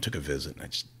went and took a visit, and I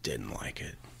just didn't like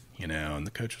it, And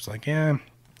the coach was like, "Yeah,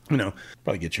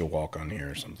 probably get you a walk on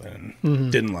here or something."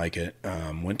 Didn't like it.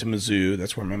 Went to Mizzou.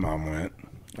 That's where my mom went.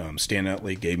 Stan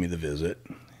Utley gave me the visit.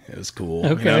 It was cool.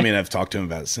 Okay. I've talked to him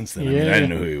about it since then. Yeah. I didn't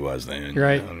know who he was then.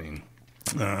 Right.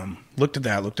 Looked at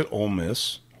that. Looked at Ole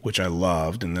Miss, which I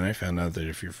loved, and then I found out that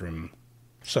if you're from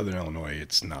Southern Illinois,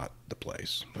 it's not the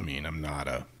place. I mean, I'm not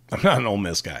an Ole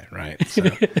Miss guy, right? So,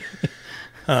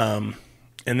 and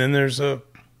then there's a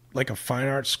fine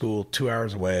arts school 2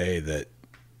 hours away that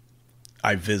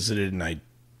I visited, and I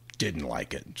didn't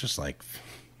like it. Just like,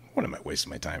 what am I wasting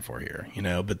my time for here?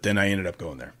 But then I ended up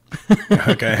going there.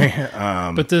 Okay.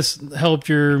 But this helped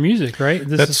your music, right?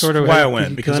 That's sort of why I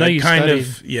went, because I'd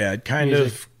kind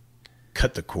of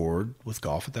cut the cord with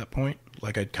golf at that point.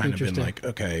 Like, I'd kind of been like,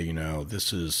 okay,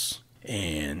 this is,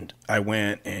 and I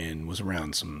went and was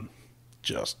around some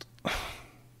just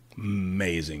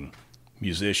amazing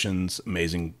musicians,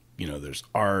 amazing, there's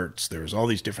arts, there's all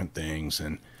these different things.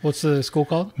 And what's the school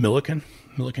called? Millikan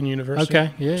University.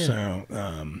 Okay. Yeah. So,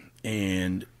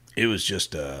 and it was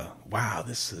just wow,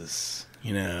 this is,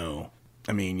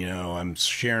 I'm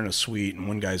sharing a suite, and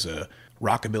one guy's a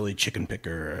rockabilly chicken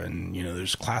picker, and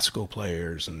there's classical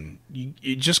players, and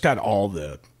you just got all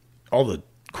the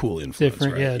cool influence.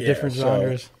 Different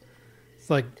genres.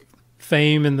 It's like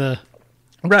Fame in the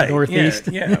Northeast.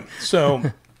 Yeah.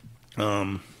 So,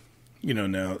 now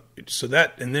so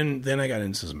that, and then I got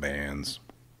into some bands,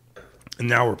 and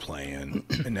now we're playing,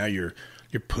 and now you're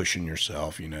pushing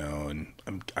yourself, and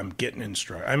I'm getting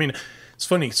instructed. I mean, it's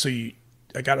funny. So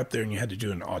I got up there, and you had to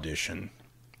do an audition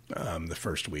the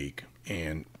first week,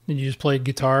 and you just played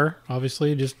guitar,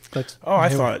 obviously. I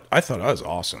thought I was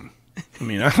awesome. I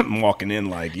mean, I'm walking in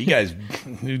like, you guys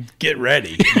get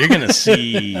ready. You're gonna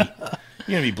see. You're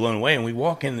gonna be blown away. And we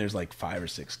walk in, there's like 5 or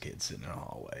 6 kids sitting in the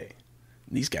hallway.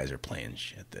 These guys are playing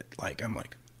shit that, like, I'm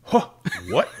like, huh,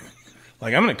 what?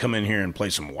 Like, I'm going to come in here and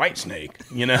play some Whitesnake,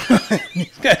 you know?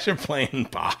 These guys are playing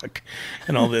Bach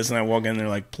and all this, and I walk in there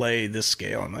like, play this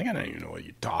scale. I'm like, I don't even know what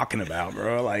you're talking about,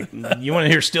 bro. Like, you want to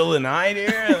hear Still the Night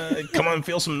here? Come on,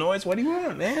 feel some noise. What do you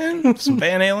want, man? Some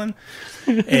Van Halen?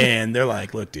 And they're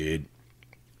like, look, dude,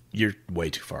 you're way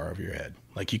too far over your head.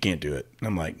 Like, you can't do it. And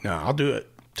I'm like, no, I'll do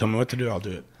it. Tell me what to do, I'll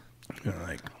do it. And they're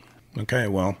like, okay,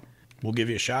 well, we'll give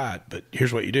you a shot, but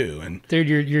here's what you do. And Dude,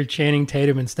 you're Channing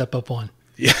Tatum in Step Up 1.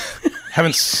 yeah.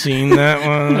 Haven't seen that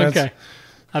one. That's Okay.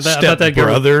 I thought that'd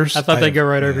Brothers. I thought that'd go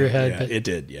right over your head. Yeah, but, it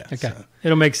did, yeah. okay. So,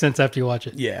 It'll make sense after you watch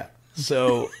it. yeah.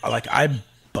 So, like, I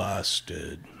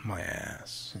busted my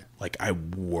ass. Like, I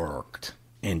worked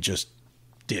and just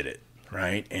did it,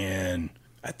 right? And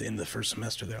at the end of the first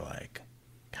semester, they're like,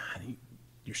 God,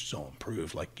 you're so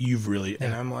improved. Like, you've really...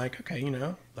 And I'm like, okay, you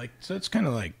know? Like, so it's kind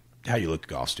of like how you look at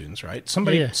golf students, right?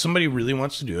 Somebody really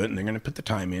wants to do it, and they're going to put the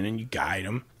time in, and you guide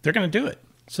them. They're going to do it.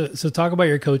 So talk about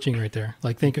your coaching right there.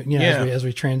 Like, think, you know, as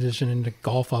we transition into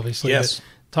golf, obviously. Yes.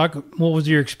 Talk. What was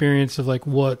your experience of like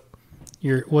what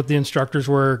the instructors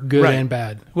were, good and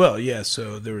bad? Well, yeah.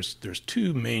 So there's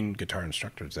two main guitar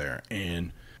instructors there,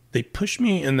 and they pushed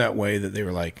me in that way that they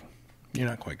were like, "You're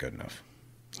not quite good enough,"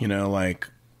 you know, like.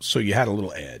 So you had a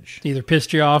little edge. Either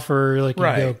pissed you off or like you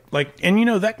right. go, Like, and you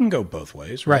know that can go both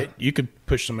ways, right? You could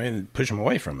push somebody and push them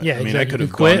away from it. Yeah, I mean, exactly. I could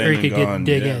have quit gone or in you could and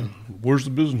dig gone, in. Where's the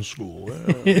business school?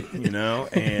 You know,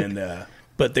 and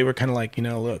but they were kind of like, you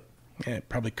know, look, yeah, it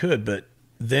probably could, but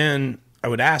then I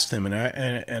would ask them,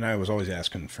 and I was always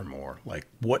asking for more. Like,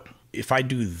 what if I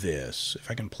do this? If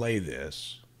I can play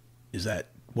this, is that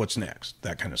what's next?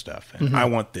 That kind of stuff. And I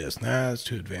want this. Nah, it's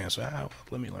too advanced.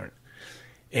 Let me learn.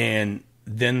 And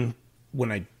then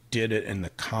when I did it, and the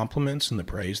compliments and the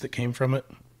praise that came from it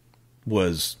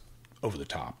was over the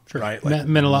top, right? Like,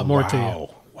 meant a lot more to you.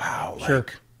 Wow, Sure.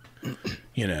 like,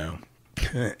 you know,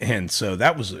 and so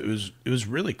it was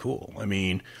really cool. I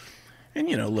mean, and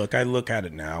you know, look, I look at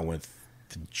it now with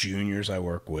the juniors I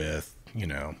work with, you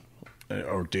know,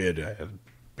 or did. I had a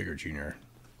bigger junior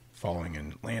following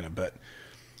in Atlanta, but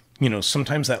you know,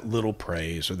 sometimes that little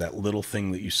praise or that little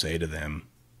thing that you say to them,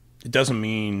 it doesn't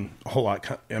mean a whole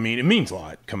lot. I mean, it means a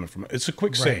lot coming from it. It's a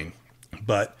quick saying,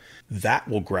 but that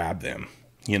will grab them,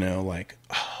 you know, like,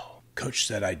 oh, coach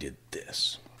said I did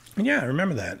this. And yeah, I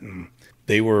remember that. And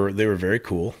they were very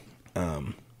cool.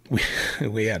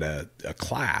 We had a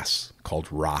class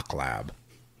called Rock Lab.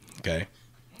 Okay.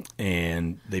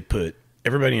 And they put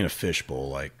everybody in a fishbowl,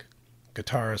 like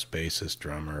guitarist, bassist,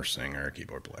 drummer, singer,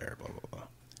 keyboard player, blah, blah, blah.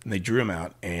 And they drew them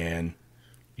out, and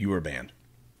you were a band.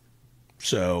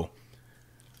 So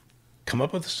come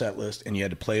up with a set list, and you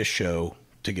had to play a show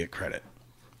to get credit.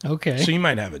 Okay. So you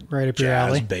might have a Right up your jazz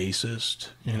alley. bassist,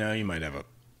 you know, you might have a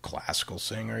classical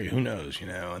singer, who knows, you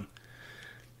know.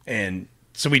 And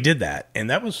so we did that, and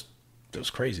that was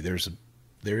crazy. There is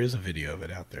a video of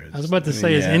it out there. I was about to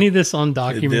say, is any of this on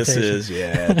documentation? This is,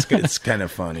 it's kind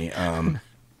of funny. I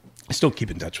still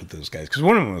keep in touch with those guys because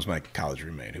one of them was my college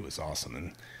roommate who was awesome,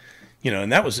 and you know,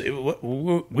 and that was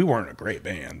we weren't a great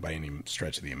band by any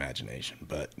stretch of the imagination,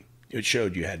 but it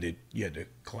showed you had to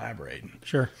collaborate.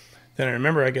 Sure. Then I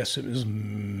remember, I guess it was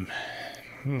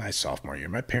my sophomore year.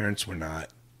 My parents were not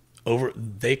over.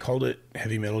 They called it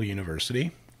Heavy Metal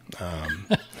University.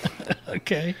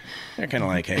 Okay. They're kind of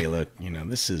like, hey, look, you know,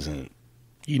 this isn't.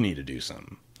 You need to do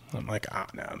something. I'm like,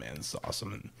 no, man, this is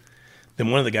awesome. And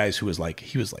then one of the guys he was like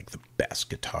the best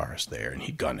guitarist there, and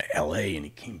he'd gone to L.A. and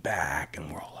he came back,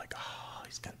 and we're all like, oh,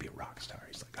 he's got to be a rock star.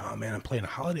 He's like, oh man, I'm playing a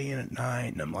Holiday Inn at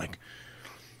night, and I'm like,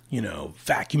 you know,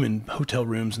 vacuuming hotel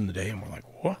rooms in the day, and we're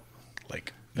like, what?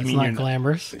 Like, It's not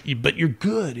glamorous. But you're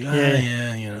good.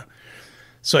 Yeah, you know.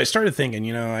 So I started thinking,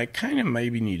 you know, I kind of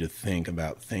maybe need to think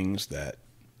about things that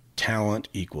talent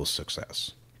equals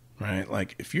success, right?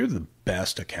 Like, if you're the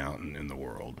best accountant in the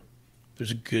world,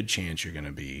 there's a good chance you're going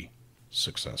to be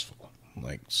successful.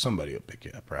 Like, somebody will pick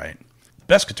you up, right? The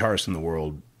best guitarist in the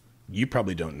world, you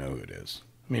probably don't know who it is.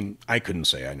 I mean, I couldn't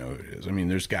say I know who it is. I mean,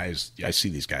 there's guys, I see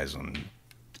these guys on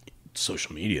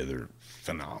social media, they're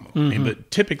phenomenal. I mean, but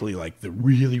typically, like, the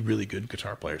really, really good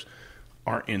guitar players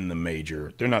aren't in the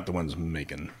major, they're not the ones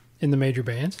making. In the major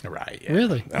bands? Right, yeah.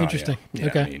 Really? Oh, Interesting. Yeah.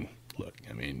 Okay. I mean, look,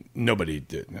 nobody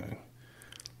did.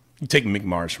 You take Mick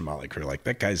Mars from Motley Crue, like,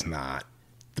 that guy's not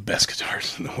the best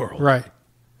guitarist in the world. Right.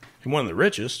 He's one of the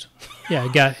richest. Yeah,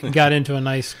 got into a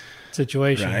nice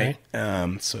situation, right?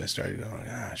 So I started going,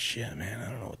 shit, man, I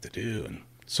don't know what to do. And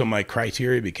so my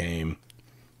criteria became,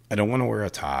 I don't want to wear a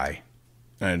tie,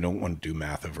 and I don't want to do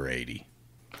math over 80.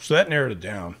 So that narrowed it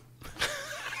down.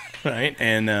 Right?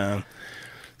 And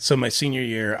so my senior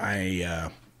year,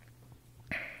 I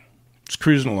was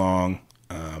cruising along.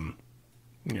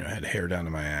 had hair down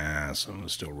to my ass and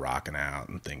was still rocking out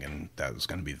and thinking that was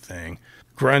going to be the thing.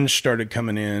 Grunge started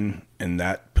coming in, and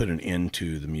that put an end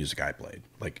to the music I played.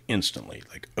 Like instantly,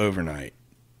 like overnight,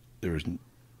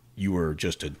 you were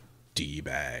just a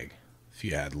D-bag. If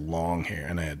you had long hair,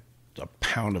 and I had a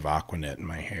pound of Aquanet in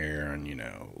my hair and,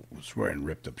 was wearing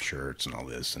ripped up shirts and all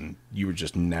this, and you were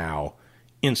just now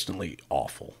instantly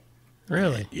awful.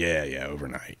 Really? Yeah,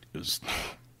 overnight. It was,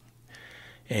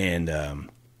 and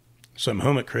so I'm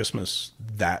home at Christmas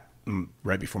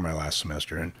right before my last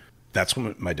semester, and that's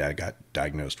when my dad got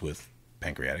diagnosed with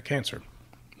pancreatic cancer.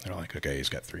 They're like, okay, he's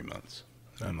got 3 months.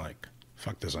 And I'm like,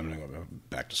 fuck this, I'm going to go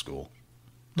back to school.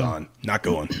 Done. Not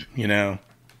going, And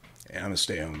I'm going to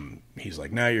stay home. He's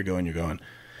like, no, you're going.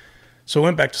 So I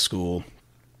went back to school,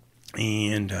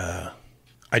 and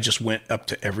I just went up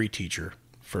to every teacher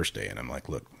first day, and I'm like,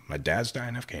 look, my dad's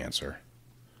dying of cancer.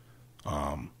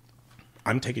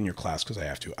 I'm taking your class because I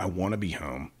have to. I want to be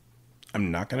home. I'm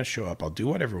not going to show up. I'll do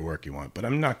whatever work you want, but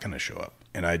I'm not going to show up.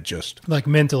 And I just... Like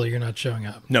mentally, you're not showing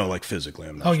up? No, like physically,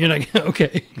 I'm not. Oh, you're not...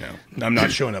 Okay. No, I'm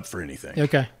not showing up for anything.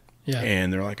 Okay. Yeah.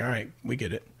 And they're like, all right, we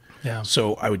get it. Yeah.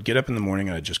 So I would get up in the morning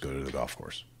and I'd just go to the golf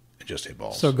course and just hit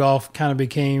balls. So golf kind of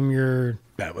became your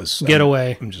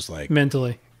getaway. I'm just like...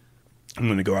 Mentally. I'm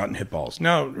going to go out and hit balls.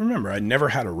 Now, remember, I never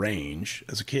had a range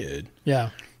as a kid.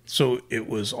 Yeah. So it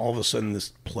was all of a sudden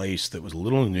this place that was a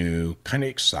little new, kind of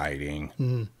exciting.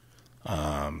 Mm-hmm.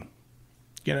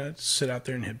 Sit out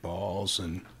there and hit balls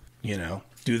and,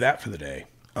 do that for the day.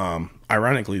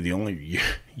 Ironically, the only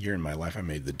year in my life I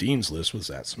made the dean's list was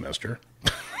that semester.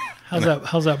 How's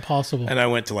that possible? And I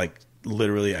went to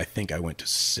literally, I think I went to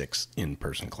 6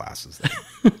 in-person classes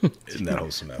in that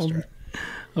whole semester.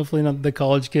 Hopefully not the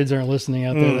college kids aren't listening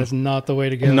out there. That's not the way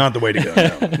to go. Not the way to go,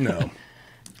 no.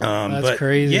 That's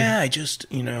crazy. Yeah, I just,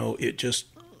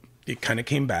 it kind of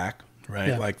came back, right?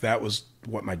 Yeah. Like that was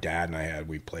what my dad and I had.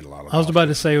 We played a lot of golf. I was about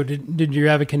to say, did you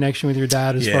have a connection with your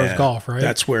dad as far as golf, right?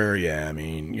 That's where,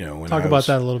 when Talk about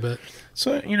that a little bit.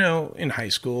 So, in high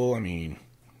school,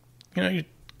 you're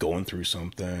going through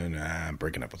something,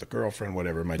 breaking up with a girlfriend,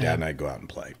 whatever. My dad and I go out and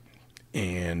play.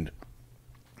 And,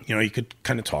 you could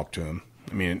kind of talk to him.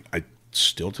 I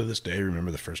still to this day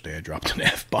remember the first day I dropped an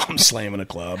F-bomb slamming a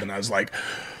club, and I was like,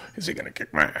 is he going to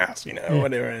kick my ass,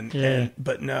 whatever.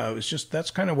 But no, it was just, that's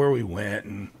kind of where we went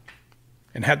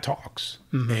and had talks.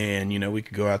 Mm-hmm. And, we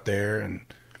could go out there and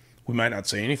we might not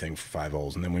say anything for 5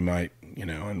 holes, and then we might,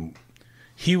 and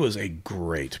he was a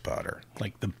great putter,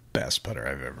 like the best putter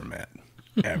I've ever met,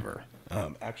 ever.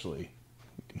 Actually,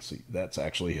 you can see that's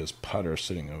actually his putter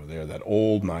sitting over there, that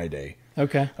old My Day.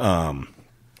 Okay.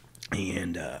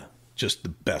 And just the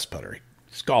best putter.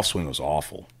 His golf swing was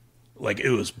awful. Like, it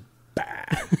was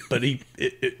bad, but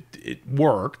it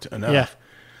worked enough. Yeah.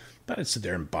 But I'd sit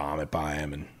there and bomb it by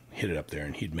him and hit it up there,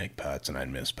 and he'd make putts, and I'd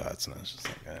miss putts, and I was just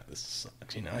like, this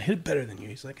sucks. I hit it better than you.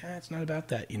 He's like, it's not about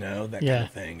that, that kind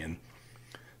of thing. And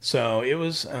so it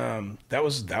was,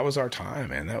 that was our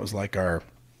time, man. That was like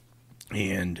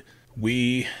and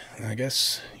we, I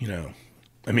guess,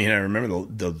 I remember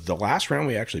the last round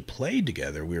we actually played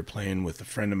together, we were playing with a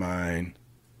friend of mine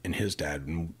and his dad,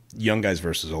 and young guys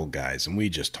versus old guys, and we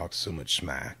just talked so much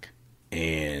smack,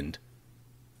 and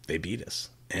they beat us.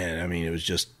 And, it was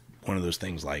just one of those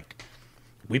things, like,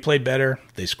 we played better,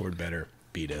 they scored better,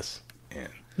 beat us. And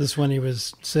this when he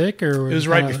was sick, or it was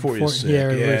right before he was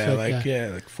sick.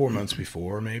 Like 4 months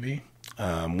before, maybe.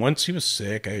 Once he was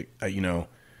sick, I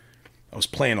was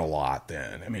playing a lot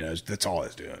then. That's all I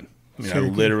was doing. So I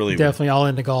literally definitely all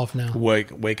into golf now.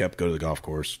 Wake up, go to the golf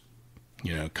course,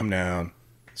 come down,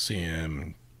 see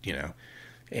him,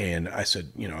 and I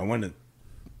said, I wanted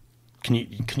can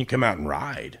you come out and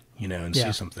ride, and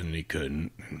see something, and he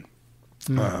couldn't.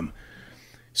 And,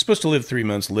 supposed to live 3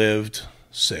 months, lived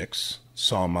 6,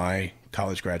 saw my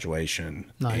college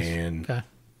graduation, and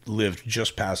lived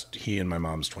just past he and my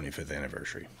mom's 25th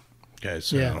anniversary. Okay,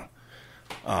 so,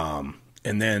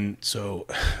 and then, so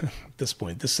at this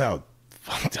point, this is how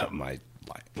fucked up my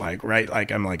life, like, right?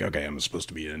 Like, I'm like, okay, I'm supposed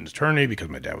to be an attorney because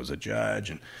my dad was a judge.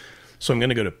 And so I'm going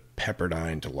to go to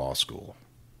Pepperdine to law school.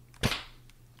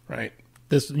 Right.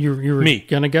 You were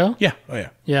going to go? Yeah. Oh yeah.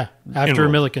 Yeah. After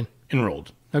Milliken.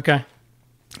 Enrolled. Okay.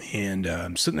 And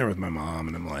I'm sitting there with my mom,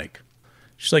 and I'm like,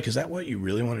 she's like, is that what you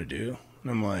really want to do?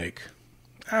 And I'm like,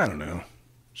 I don't know.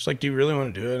 She's like, do you really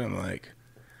want to do it? I'm like,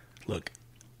 look,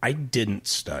 I didn't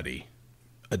study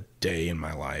a day in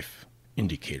my life in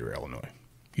Decatur, Illinois.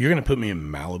 You're going to put me in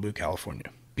Malibu,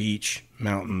 California, beach,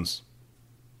 mountains,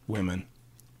 women,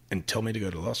 and tell me to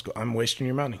go to law school. I'm wasting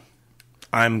your money.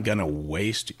 I'm going to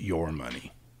waste your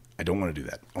money. I don't want to do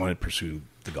that. I want to pursue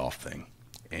the golf thing.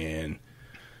 And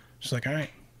Just like, all right,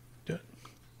 do it.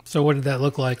 So what did that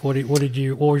look like? What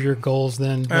were your goals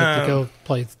then? Like to go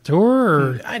play the tour,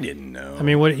 or I didn't know. I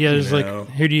mean, what? Yeah, it's like know.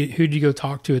 who do you go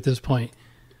talk to at this point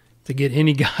to get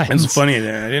any guidance? It's funny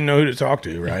that I didn't know who to talk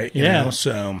to, right? You Yeah. know,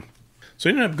 so I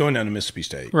ended up going down to Mississippi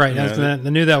State. Right. You know, I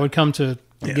knew that would come to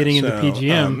getting into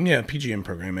PGM. PGM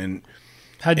program. And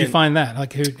how'd you find that?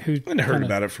 Like who? I heard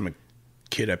about it from a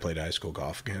kid I played high school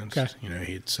golf against. Okay. You know,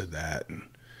 he had said that, and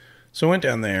so I went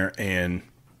down there, and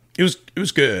it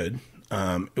was good.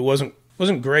 It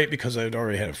wasn't great because I'd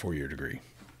already had a 4-year degree.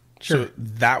 Sure. So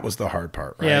that was the hard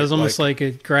part, right? Yeah, it was almost like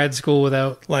a grad school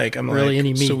without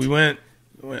any meat. So we went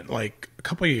like a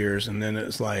couple of years, and then it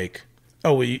was like,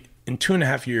 oh, in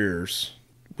 2.5 years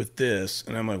with this,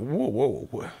 and I'm like,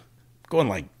 whoa, going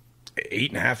like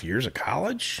 8.5 years of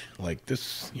college, like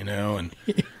this, you know, and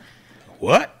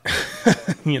what,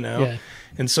 you know, Yeah.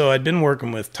 and so I'd been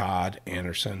working with Todd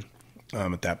Anderson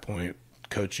at that point,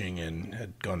 coaching, and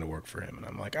had gone to work for him, and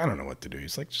I'm like, I don't know what to do.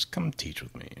 He's like, just come teach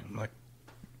with me. I'm like,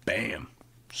 bam.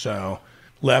 So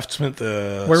left, spent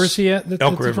the Where was he at?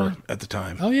 Elk River at the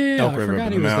time. Oh yeah, Elk I River forgot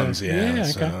up he in the was mountains. there. Yeah,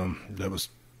 okay. so, that was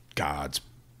God's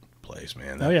place,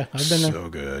 man. Oh, yeah, I've been there. So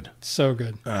good, So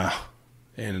good.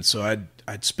 and so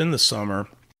I'd spend the summer,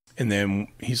 and then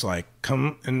he's like,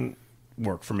 come and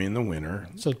work for me in the winter.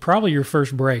 So probably your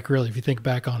first break, really, if you think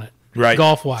back on it. Right,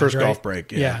 Golf wise, first right? golf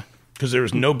break. Yeah. Because there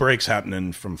was no breaks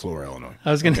happening from Flora, Illinois.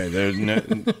 I was gonna. Okay, there's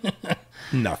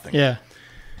nothing. Yeah.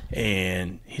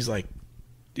 And he's like,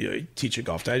 you teach at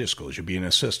Golf Digest schools, you'll be an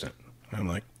assistant. And I'm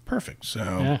like, perfect.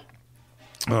 So,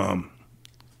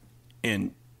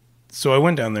 and so I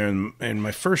went down there, and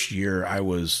my first year I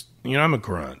was, you know, I'm a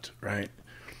grunt, right?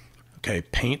 Okay,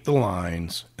 paint the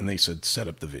lines, and they said, set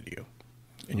up the video,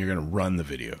 and you're going to run the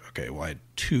video. Okay, well, I had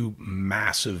 2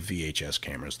 massive VHS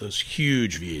cameras, those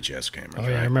huge VHS cameras. Oh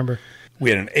yeah, right? I remember.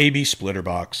 We had an AB splitter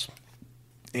box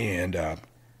and a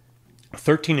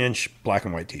 13-inch black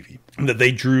and white TV that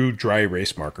they drew dry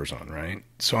erase markers on, right?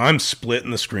 So I'm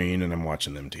splitting the screen and I'm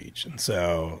watching them teach. And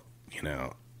so, you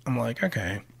know, I'm like,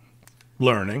 okay,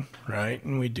 learning, right?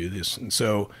 And we do this. And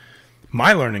so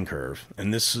my learning curve,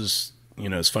 and this is, you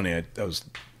know, it's funny. I was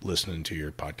listening to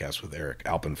your podcast with Eric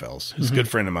Alpenfels, who's a good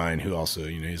friend of mine who also,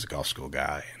 you know, he's a golf school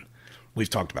guy. And we've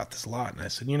talked about this a lot. And I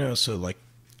said, you know, so like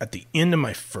at the end of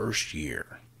my first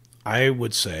year, I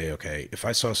would say, okay, if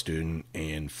I saw a student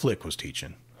and Flick was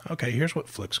teaching, okay, here's what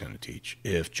Flick's going to teach.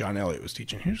 If John Elliott was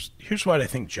teaching, here's what I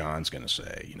think John's going to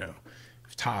say. You know,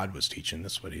 if Todd was teaching,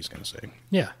 this is what he's going to say.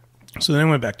 Yeah. So then I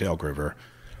went back to Elk River,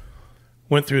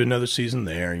 went through another season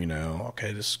there, you know,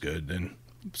 okay, this is good. Then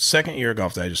second year of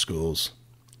Golf Digest schools,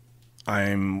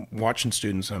 I'm watching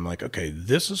students and I'm like, okay,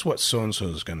 this is what so-and-so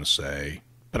is going to say,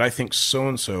 but I think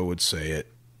so-and-so would say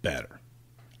it better.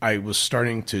 I was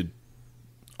starting to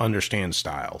understand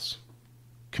styles,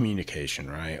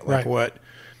 communication, right? Like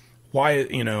why,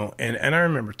 you know, and I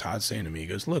remember Todd saying to me, he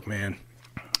goes, look, man,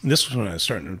 this was when I was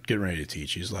starting to get ready to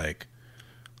teach. He's like,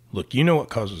 look, you know what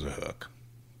causes a hook?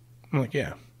 I'm like,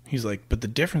 yeah. He's like, but the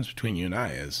difference between you and I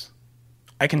is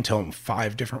I can tell him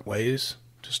 5 different ways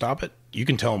to stop it. You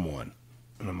can tell him one.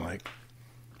 And I'm like,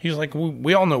 he's like,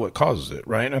 we all know what causes it,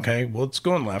 right? Okay, well, it's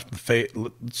going left.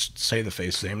 Let's say the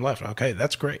face aim left. Okay,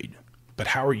 that's great. But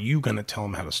how are you going to tell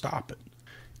him how to stop it?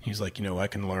 He's like, you know, I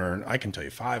can tell you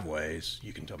 5 ways.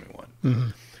 You can tell me one. Mm-hmm.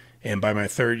 And by my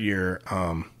third year,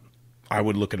 I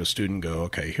would look at a student and go,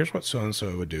 okay, here's what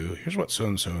so-and-so would do. Here's what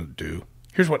so-and-so would do.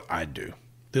 Here's what I'd do.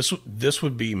 This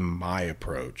would be my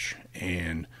approach.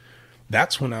 And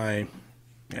that's when I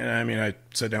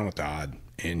sat down with Todd,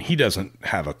 and he doesn't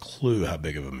have a clue how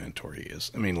big of a mentor he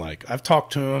is. I mean, like, I've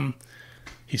talked to him.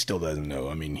 He still doesn't know.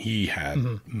 I mean, he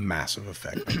had massive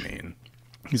effect on me. And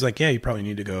he's like, yeah, you probably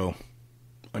need to go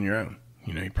on your own.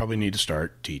 You know, you probably need to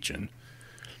start teaching.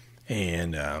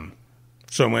 And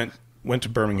so I went to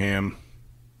Birmingham,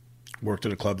 worked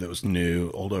at a club that was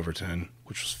new, Old Overton,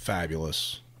 which was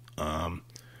fabulous.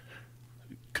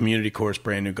 Community course,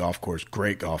 brand new golf course,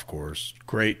 great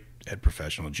head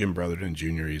professional. Jim Brotherton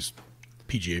Jr., he's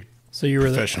PGA. So you were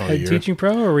the professional head teaching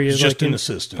pro, or were you just like an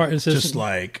assistant? Just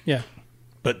like, yeah.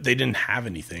 But they didn't have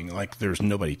anything. Like, there's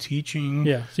nobody teaching.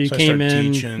 Yeah, so you I came started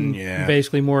in teaching, yeah.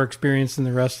 basically more experienced than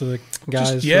the rest of the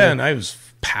guys. And I was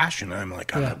passionate. I'm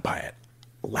like, I'm going to buy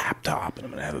a laptop, and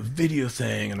I'm going to have a video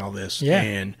thing and all this. Yeah.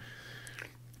 And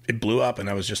it blew up, and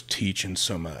I was just teaching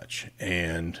so much.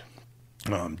 And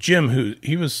Jim,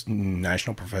 he was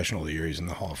National Professional of the Year, he's in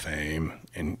the Hall of Fame,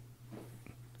 and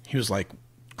he was like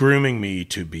grooming me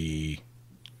to be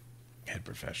head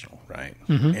professional, right?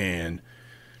 Mm-hmm. And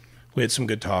we had some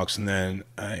good talks, and then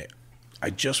I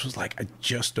just was like, I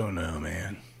just don't know,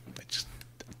 man. I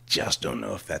just don't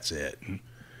know if that's it. And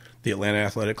the Atlanta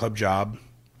Athletic Club job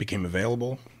became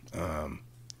available. I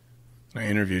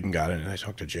interviewed and got it, and I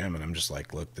talked to Jim, and I'm just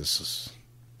like, look, this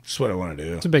is what I want to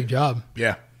do. It's a big job.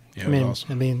 Yeah. I mean,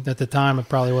 awesome. I mean, at the time, it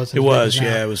probably wasn't. It was, big as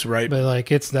now. yeah, it was right. But like,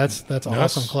 that's an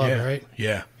awesome club, yeah, right?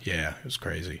 Yeah, it was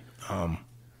crazy.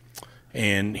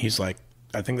 And he's like,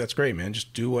 I think that's great, man.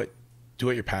 Just do what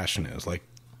your passion is. Like,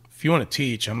 if you want to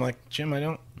teach, I'm like, Jim, I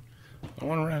don't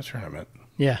want to run a tournament.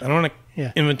 Yeah, I don't want to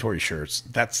Yeah. inventory shirts.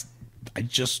 This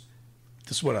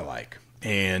is what I like.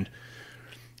 And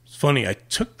it's funny, I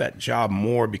took that job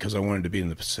more because I wanted to be in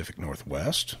the Pacific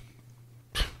Northwest.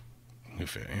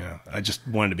 I just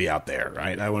wanted to be out there,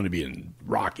 right? I wanted to be in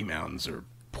Rocky Mountains or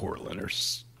Portland or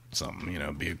something,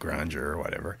 be a grunger or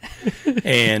whatever.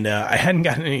 And I hadn't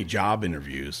gotten any job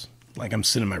interviews. Like, I'm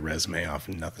sending my resume off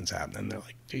and nothing's happening. They're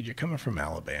like, dude, you're coming from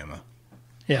Alabama.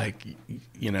 Yeah. Like,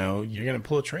 you're going to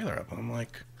pull a trailer up. And I'm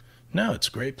like, no, it's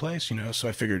a great place, So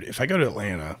I figured if I go to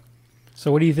Atlanta.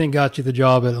 So what do you think got you the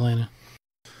job at Atlanta?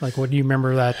 Like, what do you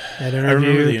remember that interview? I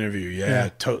remember the interview, yeah.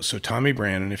 So Tommy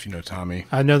Brandon, if you know Tommy.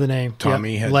 I know the name.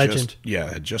 Tommy had legend.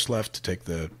 had just left to take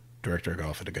the director of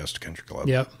golf at Augusta Country Club.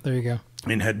 Yep, there you go.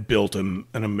 And had built an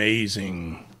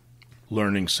amazing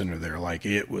learning center there. Like,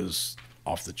 it was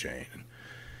off the chain.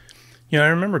 I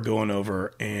remember going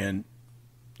over and,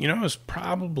 I was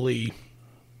probably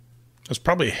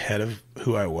ahead of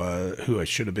who I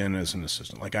should have been as an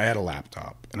assistant. Like, I had a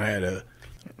laptop and I don't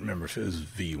remember if it was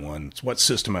V1. It's what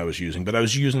system I was using, but I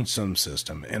was using some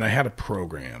system and I had a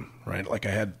program, right? Like,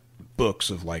 I had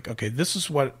books of like, okay, this is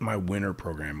what my winter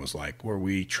program was like, where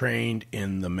we trained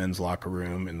in the men's locker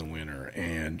room in the winter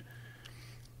and,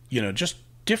 just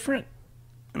different.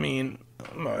 I mean,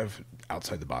 I'm an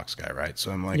outside the box guy, right?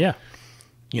 So I'm like,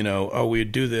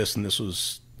 we'd do this and this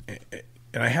was,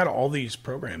 and I had all these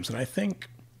programs and I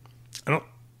don't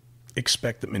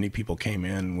expect that many people came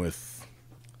in with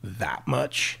that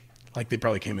much. Like, they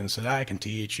probably came in and said, I can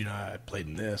teach, I played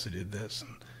in this, I did this.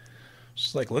 And it's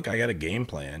just like, look, I got a game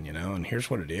plan, and here's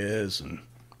what it is, and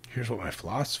here's what my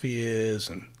philosophy is,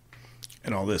 and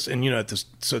all this. And, at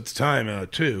the time,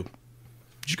 too,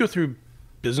 did you go through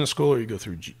business school or you go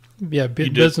through?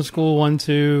 Business school 1,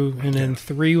 2, and then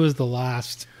 3 was the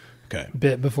last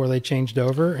bit before they changed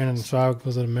over. And so I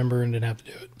was a member and didn't have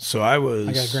to do it. So I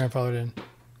got grandfathered in.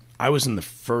 I was in the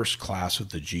first class of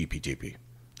the GPTP.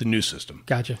 The new system.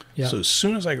 Gotcha. Yeah. So as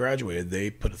soon as I graduated,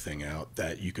 they put a thing out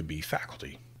that you could be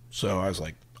faculty. So I was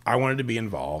like, I wanted to be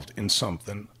involved in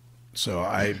something. So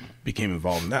I became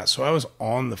involved in that. So I was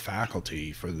on the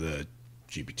faculty for the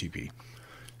GPTP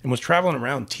and was traveling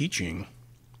around teaching,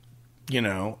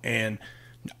 and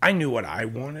I knew what I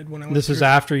wanted when I went This was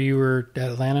after you were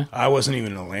at Atlanta? I wasn't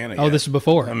even in Atlanta yet. Oh, this is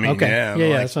before. I mean, okay.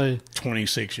 yeah. So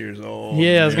 26 years old.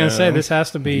 Yeah, I was going to say, this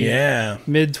has to be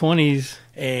mid-20s.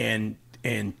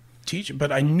 And teach,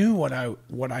 but I knew I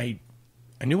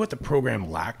knew what the program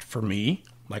lacked for me.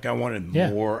 Like, I wanted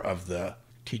more of the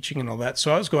teaching and all that.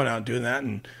 So I was going out and doing that,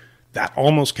 and that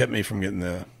almost kept me from getting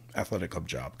the athletic club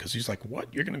job because he's like,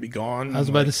 "What? You're going to be gone?" I was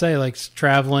about to say, like,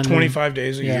 traveling 25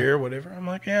 days a year, whatever. I'm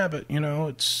like, yeah, but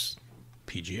it's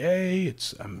PGA.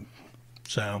 It's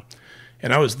so,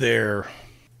 and I was there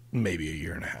maybe a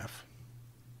year and a half,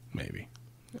 maybe.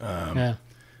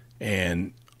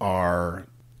 And our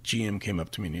GM came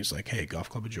up to me and he's like, hey, Golf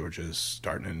Club of Georgia is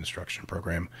starting an instruction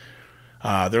program.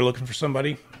 They're looking for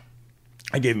somebody.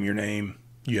 I gave him your name.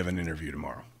 You have an interview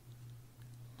tomorrow.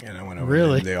 And I went over.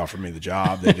 Really? They offered me the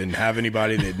job. They didn't have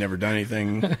anybody. They'd never done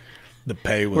anything. The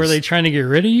pay was. Were they trying to get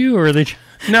rid of you, or were they?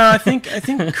 No, I think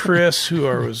Chris, who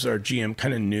was our GM,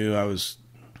 kind of knew I was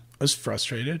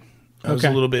frustrated. I was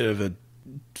a little bit of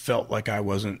felt like I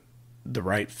wasn't the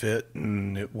right fit,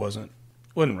 and it wasn't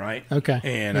right. Okay.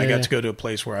 And I got to go to a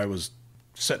place where I was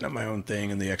setting up my own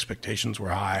thing, and the expectations were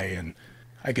high, and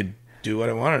I could do what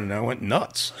I wanted, and I went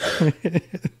nuts.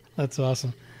 That's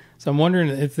awesome. So I'm wondering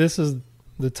if this is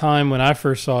the time when I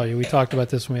first saw you. We talked about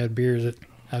this when we had beers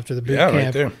after the boot camp. Yeah,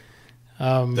 right there.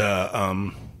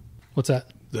 What's that?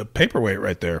 The paperweight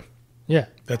right there. Yeah.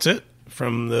 That's it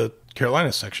from the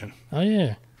Carolina section. Oh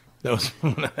yeah. That was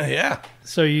yeah.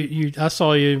 So I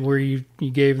saw you where you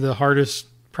gave the hardest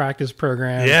practice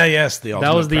program. Yeah, yes, the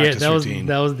ultimate practice routine.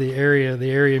 That was the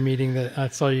area meeting that I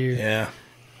saw you. Yeah.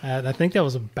 I think that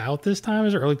was about this time.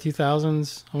 Is it early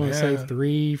 2000s? I want to say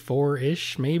 3,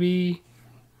 4-ish, maybe.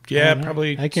 Yeah,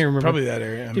 probably. I can't remember. Probably that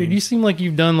area. Dude, you seem like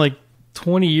you've done like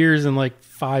 20 years in like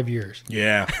 5 years.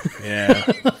 Yeah.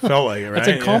 Felt like it, right?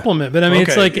 That's a compliment. But I mean,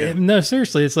 it's like, no,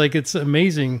 seriously, it's like, it's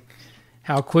amazing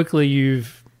how quickly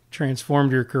you've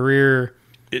transformed your career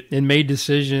and made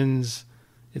decisions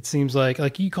it seems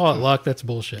like you call it luck. That's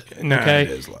bullshit. No, okay? it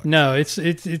is luck. No, it's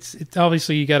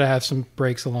obviously you got to have some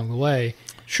breaks along the way.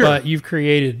 Sure. But you've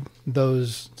created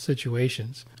those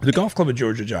situations. The Golf Club of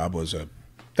Georgia job was a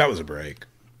break.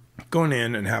 Going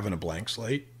in and having a blank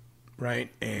slate, right?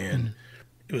 And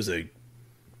it was a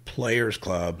players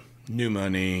club, new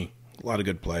money, a lot of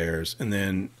good players. And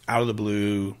then out of the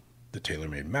blue, the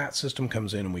TaylorMade mat system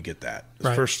comes in and we get that.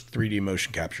 The first 3D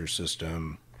motion capture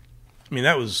system. I mean,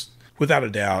 that was without a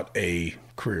doubt a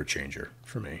career changer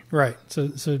for me. Right. So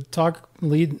that's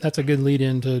a good lead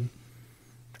into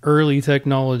early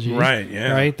technology. Right,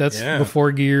 yeah. Right? That's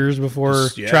before gears, before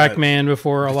TrackMan,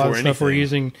 before a lot of stuff we're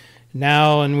using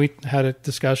now. And we had a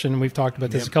discussion, and we've talked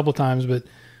about this a couple of times, but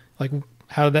like,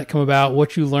 how did that come about?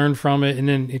 What you learned from it, and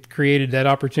then it created that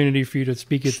opportunity for you to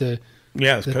speak at the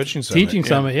coaching summit, teaching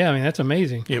summit. Yeah, I mean, that's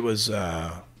amazing. It was.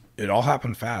 It all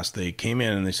happened fast. They came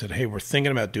in and they said, "Hey, we're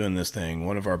thinking about doing this thing."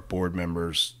 One of our board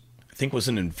members, I think, was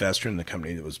an investor in the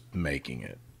company that was making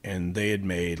it, and they had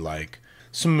made like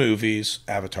some movies,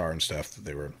 Avatar and stuff that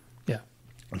they were. Yeah.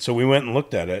 And so we went and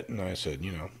looked at it, and I said,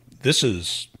 this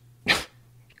is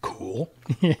cool.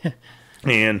 Yeah.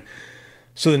 And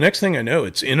so the next thing I know,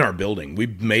 it's in our building. We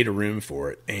made a room for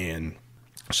it. And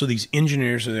so these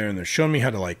engineers are there, and they're showing me how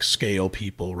to like scale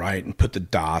people, right, and put the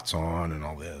dots on and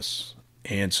all this.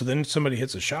 And so then somebody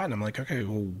hits a shot, and I'm like, okay,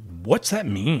 well, what's that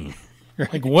mean?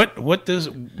 Like,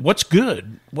 what's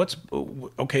good?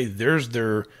 Okay, there's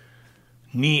their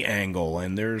knee angle,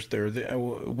 and there's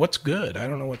what's good? I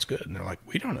don't know what's good. And they're like,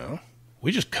 we don't know.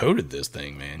 We just coded this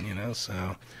thing, man,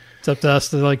 so. It's up to us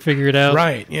to like figure it out.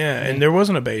 Right, yeah. And there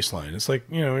wasn't a baseline. It's like,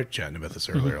 we were chatting about this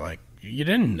earlier, like, you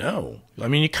didn't know. I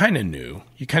mean, you kind of knew.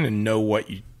 You kind of know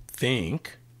what you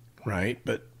think, right?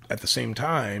 But at the same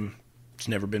time, it's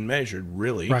never been measured,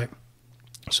 really. Right.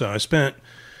 So I spent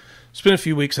a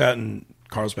few weeks out in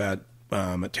Carlsbad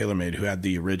at TaylorMade, who had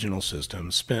the original system.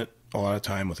 Spent a lot of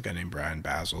time with a guy named Brian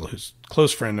Basil, who's a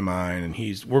close friend of mine, and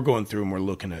we're going through and we're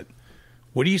looking at,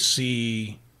 what do you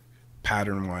see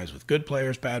pattern-wise with good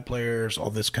players, bad players, all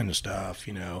this kind of stuff,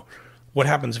 What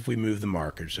happens if we move the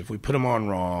markers? If we put them on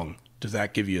wrong, does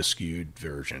that give you a skewed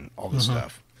version? All this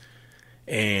stuff.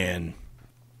 And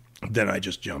then I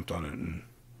just jumped on it and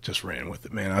just ran with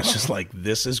it, man. I was just like,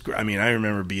 this is great. I mean, I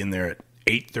remember being there at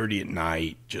 8:30 at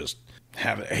night, just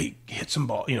hit some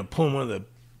ball, pulling one of the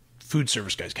food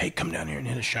service guys, hey, come down here and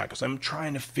hit a shot, because I'm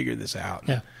trying to figure this out.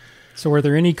 Yeah. So were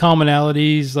there any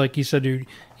commonalities, like you said, dude?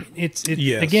 Yes.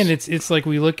 Again, it's like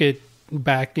we look at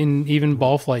back in even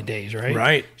ball flight days, right?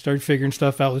 Right. Started figuring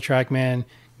stuff out with TrackMan,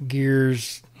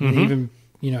 gears, and even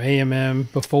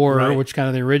AMM before, which kind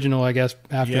of the original, I guess,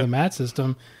 after the mat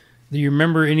system. Do you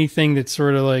remember anything that's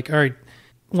sort of like, all right,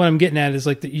 what I'm getting at is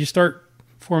like that you start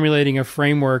formulating a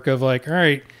framework of like, all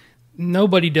right,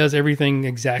 nobody does everything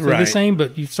exactly the same,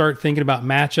 but you start thinking about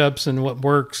matchups and what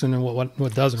works and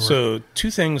what doesn't work. So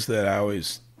two things that I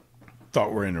always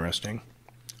thought were interesting,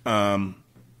 and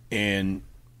I'm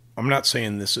not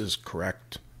saying this is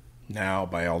correct now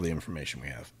by all the information we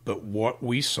have, but what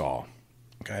we saw,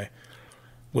 okay,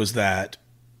 was that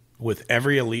with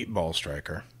every elite ball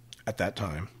striker at that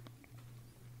time,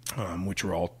 which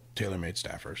were all TaylorMade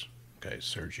staffers, okay,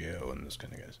 Sergio and this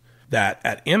kind of guys, that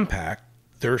at impact,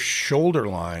 their shoulder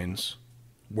lines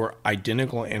were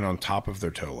identical and on top of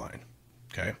their toe line.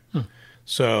 Okay.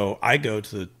 So I go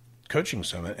to the coaching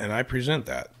summit and I present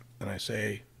that. And I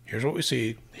say, here's what we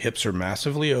see. Hips are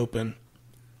massively open,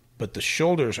 but the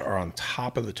shoulders are on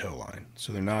top of the toe line.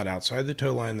 So they're not outside the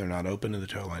toe line. They're not open to the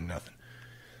toe line, nothing.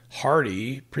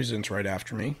 Hardy presents right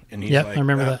after me. And he's like, I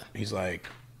remember that. He's like,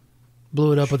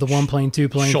 blew it up with the 1 plane, 2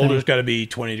 plane. Shoulders got to be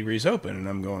 20 degrees open. And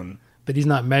I'm going, but he's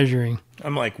not measuring.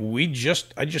 I'm like,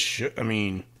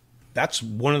 that's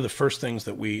one of the first things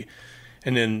that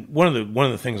and then one of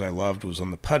the things I loved was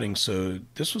on the putting. So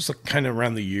this was kind of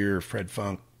around the year Fred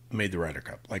Funk made the Ryder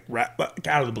Cup, like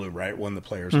out of the blue, right? Won the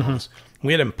players. And all this.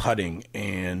 We had him putting,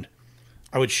 and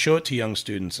I would show it to young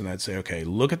students, and I'd say, okay,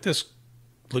 look at this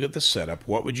setup.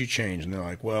 What would you change? And they're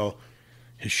like, well,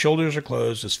 his shoulders are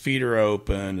closed, his feet are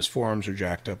open, his forearms are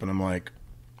jacked up, and I'm like,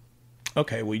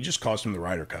 okay, well, you just cost him the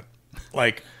Ryder Cup.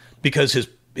 Like, because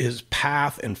his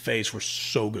path and face were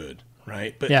so good,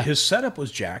 right? But his setup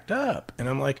was jacked up. And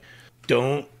I'm like,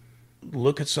 don't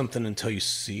look at something until you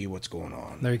see what's going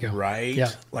on. There you go. Right?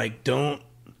 Yeah. Like,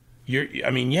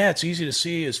 it's easy to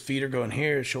see his feet are going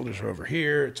here, his shoulders are over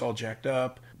here, it's all jacked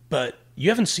up. But you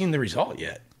haven't seen the result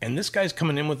yet. And this guy's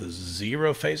coming in with a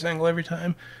 0 face angle every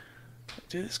time.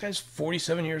 Dude, this guy's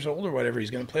 47 years old or whatever.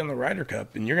 He's going to play on the Ryder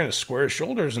Cup, and you're going to square his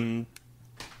shoulders, and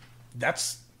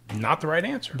that's not the right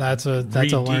answer. That's a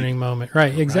Read learning deep. moment.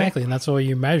 Right, exactly. And that's the way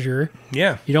you measure.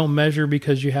 Yeah. You don't measure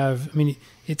because you have, I mean,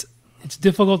 it's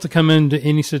difficult to come into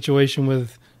any situation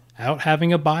without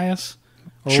having a bias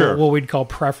or Sure. what we'd call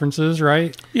preferences,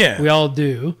 right? Yeah. We all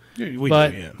do. We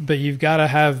but do, yeah. but you've got to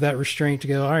have that restraint to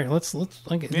go, all right, let's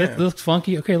that looks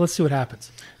funky. Okay, let's see what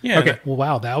happens. Yeah. Okay. Well,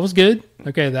 wow, that was good.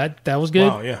 Okay, that was good.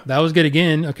 Wow, yeah. That was good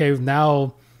again. Okay,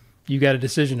 now you got a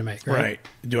decision to make, right? Right.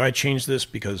 Do I change this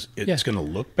because it's going to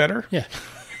look better? Yeah.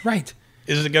 Right.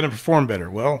 Is it going to perform better?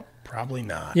 Well, probably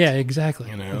not. Yeah, exactly.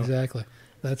 You know? Exactly.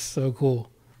 That's so cool.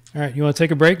 All right, you want to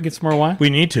take a break and get some more wine? We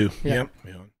need to. Yeah. Yep.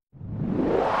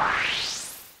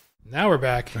 Now we're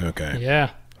back. Okay.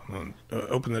 Yeah. Hold on.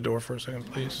 Open the door for a second,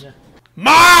 please. Yeah.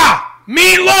 Ma!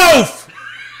 Meatloaf!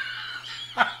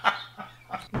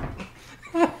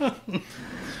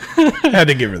 Had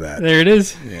to give her that. There it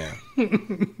is. Yeah.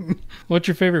 What's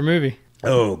your favorite movie?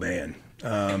 Oh, man.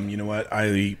 You know what?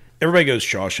 Everybody goes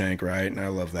Shawshank, right? And I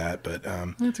love that. But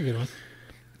That's a good one.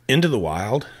 Into the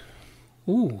Wild.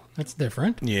 Ooh, that's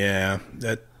different. Yeah.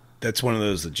 That's one of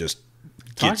those that just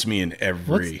gets me in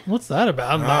every... What's that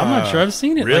about? I'm not sure I've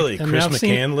seen it. Really? I've Chris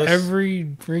seen McCandless? every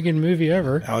freaking movie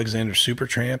ever. Alexander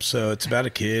Supertramp. So it's about a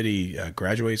kid. He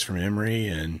graduates from Emory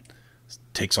and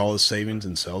takes all his savings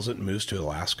and sells it and moves to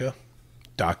Alaska.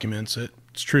 Documents it.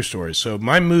 It's a true story. So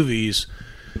my movies,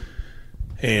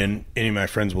 and any of my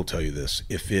friends will tell you this,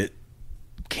 if it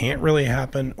can't really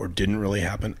happen or didn't really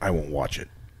happen, I won't watch it.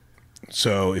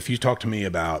 So if you talk to me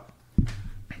about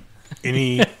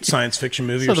any science fiction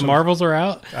movie So or the something, Marvels are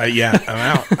out? yeah, I'm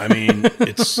out. I mean,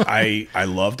 I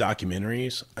love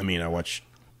documentaries. I mean, I watch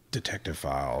Detective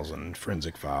Files and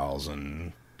Forensic Files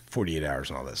and 48 Hours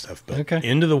and all that stuff. But Okay.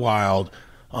 Into the Wild,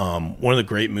 one of the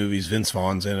great movies. Vince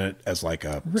Vaughn's in it as like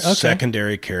a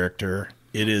secondary character.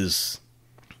 It is,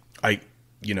 I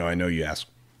know you asked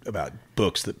about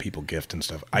books that people gift and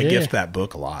stuff. I gift that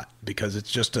book a lot because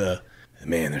it's just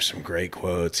man, there's some great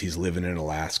quotes. He's living in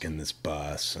Alaska in this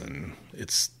bus, and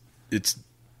it's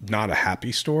not a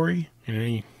happy story in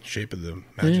any shape of the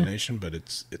imagination, but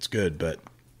it's good. But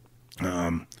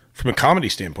from a comedy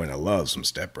standpoint, I love some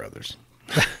Step Brothers.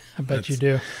 I bet you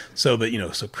do. So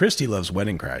Christy loves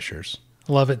Wedding Crashers,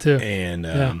 Love it too.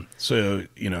 and so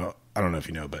I don't know if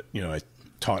you know, but I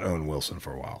taught Owen Wilson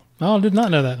for a while. Oh, I did not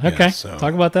know that. Okay, so-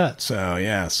 talk about that.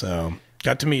 So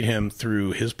got to meet him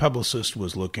through his publicist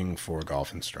was looking for a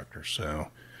golf instructor. So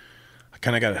I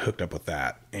kind of got hooked up with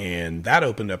that. And that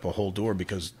opened up a whole door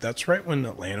because that's right when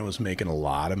Atlanta was making a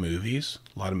lot of movies.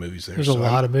 A lot of movies there. There's a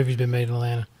lot of movies been made in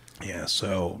Atlanta. Yeah,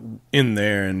 so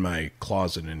in my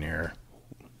closet in here,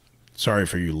 sorry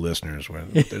for you listeners,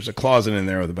 there's a closet in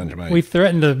there with a bunch of my... We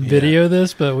threatened to video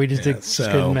this, but we just so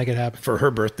couldn't make it happen. For her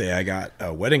birthday, I got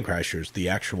Wedding Crashers, the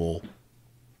actual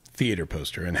theater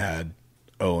poster, and had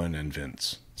Owen and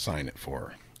Vince sign it for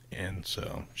her. And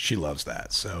so she loves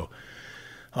that. So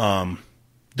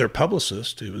their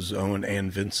publicist, it was Owen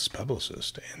and Vince's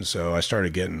publicist. And so I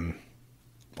started getting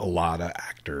a lot of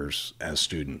actors as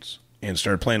students and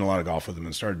started playing a lot of golf with them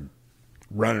and started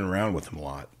running around with them a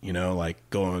lot, like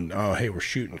going, oh, hey, we're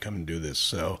shooting, come and do this.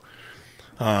 So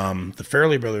the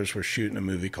Farrelly brothers were shooting a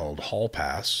movie called Hall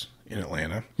Pass in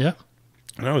Atlanta. Yeah.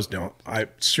 And I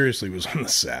seriously was on the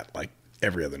set like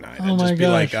every other night. Oh I'd my just be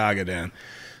gosh. like, go down.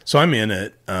 So I'm in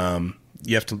it.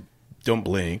 You have to, don't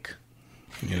blink.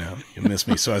 You miss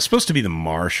me. So I was supposed to be the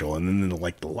marshal. And then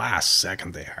like the last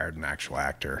second they hired an actual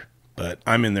actor. But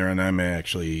I'm in there and I'm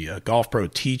actually a golf pro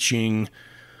teaching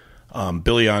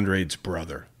Billy Andrade's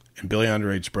brother. And Billy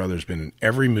Andrade's brother's been in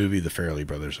every movie the Farrelly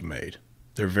brothers have made.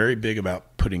 They're very big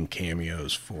about putting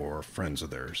cameos for friends of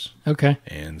theirs. Okay.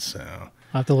 And so...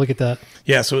 I'll have to look at that.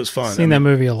 Yeah, so it was fun. Seen that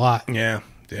movie a lot. Yeah,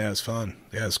 it's fun.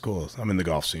 Yeah, it's cool. I'm in the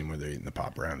golf scene where they're eating the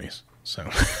pop brownies. So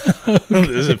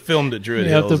this is filmed at Druid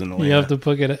Hills in Atlanta. You have to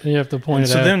point it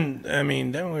so out. then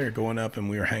we were going up and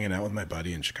we were hanging out with my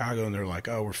buddy in Chicago, and they're like,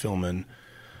 "Oh, we're filming,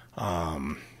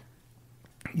 some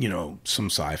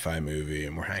sci-fi movie,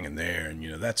 and we're hanging there,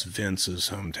 and that's Vince's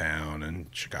hometown in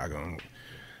Chicago." And,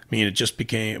 I mean, it just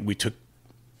became we took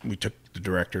the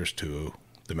directors to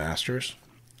the Masters.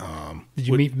 Did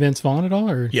you meet Vince Vaughn at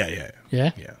all? Or? Yeah.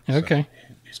 Yeah? Okay.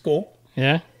 So, he's cool.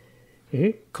 Yeah.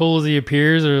 Cool as he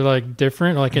appears, or like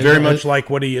different? Like Very much like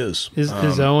what he is. Is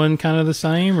Owen kind of the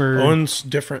same, or Owen's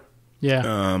different? Yeah.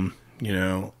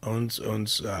 Owen's.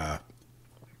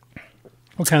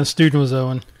 What kind of student was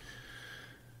Owen?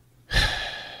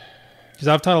 Because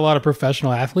I've taught a lot of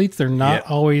professional athletes. They're not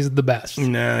always the best.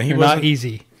 No, They're not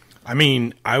easy. I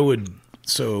mean,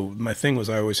 so my thing was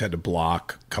I always had to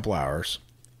block a couple hours,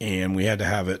 and we had to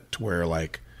have it to where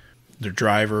like the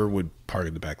driver would park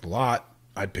at the back of the lot,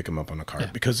 I'd pick him up on a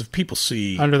cart because if people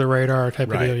see under the radar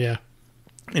type of deal, yeah.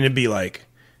 And it'd be like,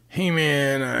 hey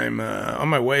man, I'm on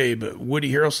my way, but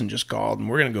Woody Harrelson just called and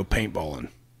we're going to go paintballing.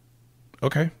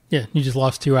 Okay. Yeah, you just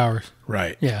lost 2 hours.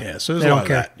 Right. Yeah. Yeah. So there's a lot of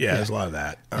that. Yeah, there's a lot of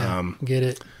that. Yeah, get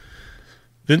it.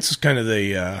 Vince is kind of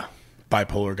the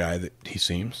bipolar guy that he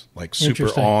seems like, super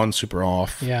on, super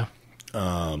off. Yeah.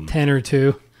 10 or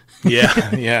 2.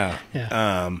 Yeah. Yeah.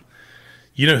 Yeah.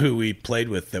 You know who we played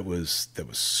with that was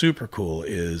super cool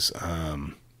is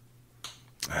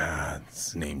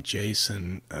his name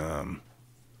Jason.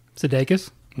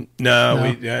 Sudeikis?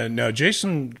 No.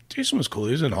 Jason was cool.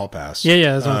 He was in Hall Pass.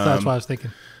 Yeah. That's what I was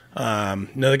thinking.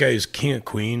 Another guy is King of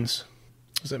Queens.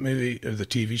 Was that movie or the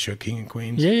TV show King of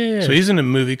Queens? Yeah. So he's in a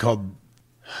movie called,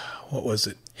 what was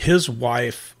it? His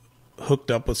wife hooked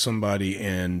up with somebody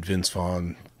and Vince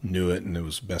Vaughn knew it and it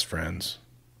was best friends.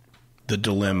 The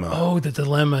Dilemma. Oh, The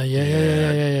Dilemma.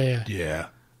 Yeah. Yeah.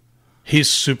 He's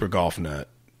super golf nut.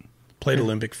 Played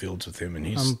Olympic fields with him and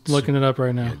I'm looking it up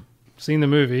right now. Seen the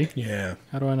movie. Yeah.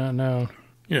 How do I not know?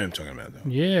 You know what I'm talking about, though.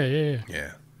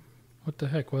 Yeah. What the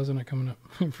heck wasn't it coming up?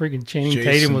 Freaking Channing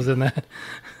Jason. Tatum was in that.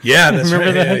 Yeah, that's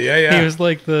Remember right. that? Yeah. He was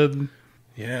like the...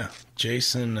 Yeah.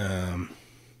 Jason...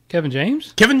 Kevin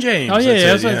James? Kevin James. Oh, yeah,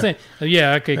 that's what I'm saying.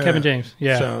 Yeah, okay, Kevin James.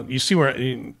 Yeah. So you see why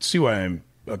I'm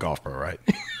a golf pro, right?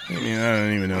 I mean, I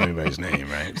don't even know anybody's name,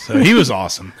 right? So he was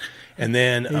awesome. And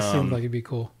then... He seemed like he'd be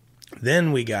cool.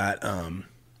 Then we got...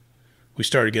 we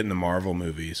started getting the Marvel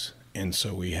movies. And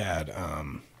so we had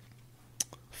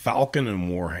Falcon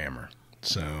and Warhammer.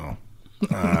 So...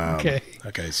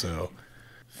 Okay, so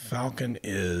Falcon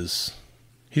he's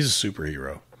a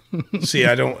superhero. See,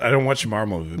 I don't watch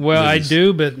Marvel movies. Well, I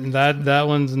do, but that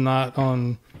one's not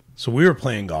on. So we were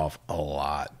playing golf a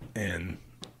lot, and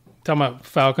talking about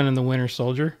Falcon and the Winter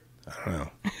Soldier. I don't know,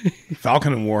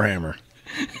 Falcon and Warhammer.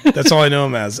 That's all I know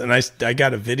him as, and I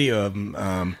got a video of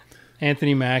him.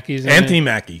 Anthony Mackie's in Anthony it.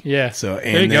 Mackie. Yeah. So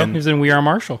there you go. He was in We Are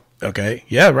Marshall. Okay.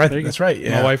 Yeah. Right. That's right.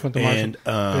 Yeah. My wife went to Marshall.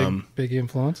 And big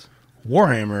influence.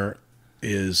 Warhammer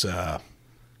is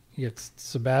you get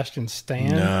Sebastian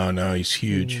Stan. No, he's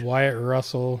huge. Wyatt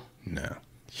Russell. No,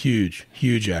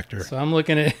 huge actor. So I'm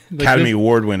looking at Academy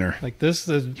Award winner. Like this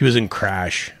is he was in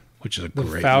Crash, which is a the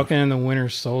great Falcon and the Winter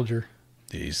Soldier.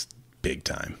 He's big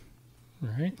time,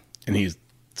 right? And he's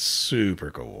super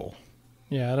cool.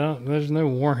 Yeah, there's no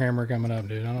Warhammer coming up,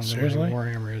 dude. I don't know Seriously? what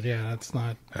Warhammer is. Yeah, that's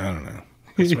not. I don't know.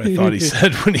 That's what I thought he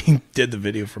said when he did the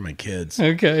video for my kids.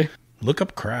 Okay. Look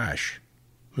up Crash.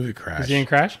 Movie Crash. Is he in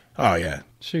Crash? Oh yeah.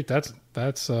 Shoot, that's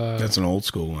an old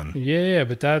school one. Yeah,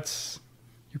 but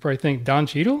you probably think Don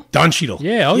Cheadle? Don Cheadle.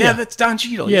 Yeah, yeah, that's Don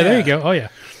Cheadle. Yeah, there you go. Oh yeah.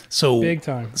 So big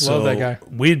time. Love that guy.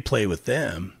 We'd play with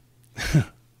them. And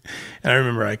I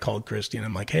remember I called Christy and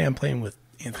I'm like, hey, I'm playing with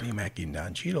Anthony Mackie and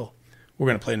Don Cheadle. We're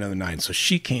going to play another night. So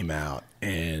she came out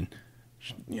and,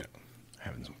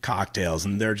 having some cocktails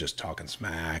and they're just talking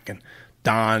smack. And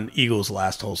Don, Eagles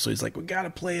last hole. So he's like, we got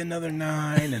to play another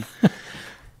 9. And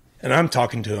and I'm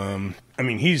talking to him. I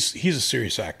mean, he's a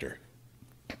serious actor.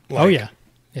 Oh, yeah.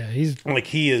 Yeah, he's like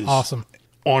he is awesome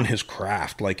on his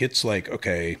craft. Like, it's like,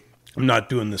 okay, I'm not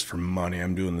doing this for money.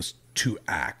 I'm doing this to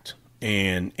act.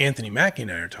 And Anthony Mackie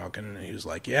and I are talking, and he was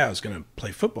like, yeah, I was going to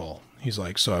play football. He's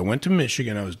like, so I went to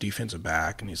Michigan. I was defensive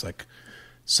back. And he's like,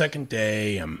 second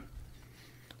day, I'm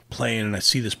playing, and I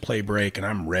see this play break, and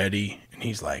I'm ready. And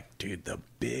he's like, dude, the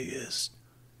biggest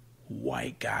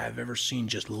white guy I've ever seen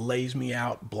just lays me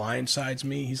out, blindsides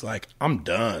me. He's like, I'm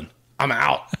done. I'm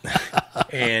out.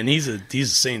 And he's a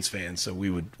Saints fan, so we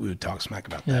would talk smack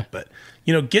about that. But,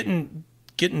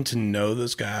 getting to know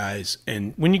those guys,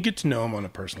 and when you get to know them on a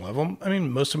personal level, I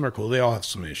mean, most of them are cool. They all have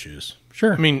some issues.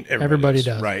 Sure. I mean, everybody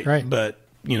does. Right. But,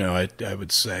 I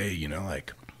would say, you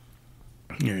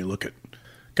look at a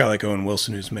guy like Owen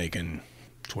Wilson who's making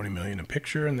 $20 million a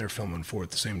picture, and they're filming 4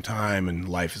 at the same time, and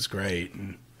life is great.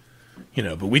 And,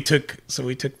 but we took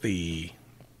the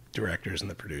directors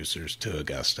and the producers to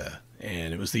Augusta,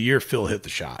 and it was the year Phil hit the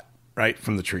shot. Right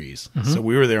from the trees. Mm-hmm. So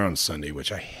we were there on Sunday,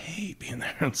 which I hate being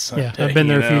there on Sunday. Yeah, I've been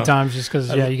there a few times just because,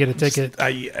 you get a ticket.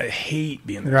 I hate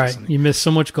being there. Right. You miss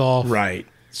so much golf. Right.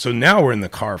 So now we're in the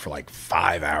car for like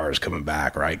 5 hours coming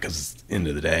back, right? Because it's the end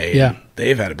of the day. Yeah.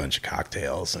 They've had a bunch of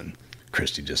cocktails, and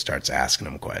Christy just starts asking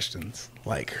them questions.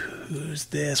 Like, who's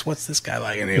this? What's this guy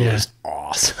like? And it was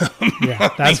awesome. Yeah.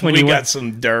 That's when we got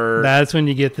some dirt. That's when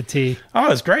you get the tea. Oh,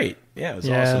 it was great. Yeah, it was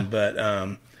awesome. But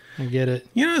I get it.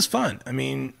 It's fun. I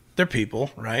mean, they're people,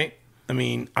 right? I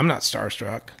mean, I'm not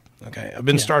starstruck. Okay, I've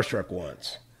been starstruck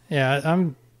once. Yeah,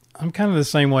 I'm kind of the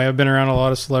same way. I've been around a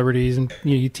lot of celebrities, and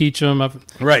you teach them. I've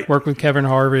worked with Kevin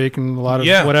Harvick and a lot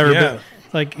of whatever. Yeah.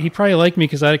 like he probably liked me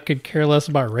because I could care less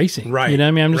about racing. Right. You know what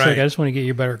I mean? I'm just Right. like, I just want to get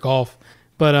you better at golf.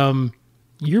 But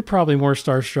you're probably more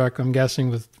starstruck, I'm guessing,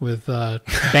 with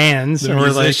bands The or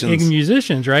musicians. like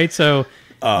musicians, right? So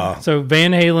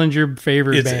Van Halen's your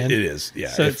favorite band. It is, yeah.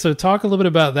 So talk a little bit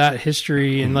about that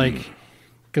history and like,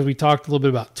 because we talked a little bit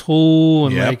about Tool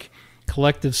and Yep. like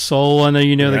Collective Soul. I know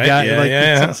you know the Right, guy. yeah, like,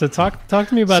 yeah. So talk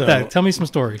to me about that. Tell me some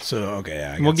stories. So okay,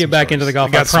 I got We'll get some back stories. into the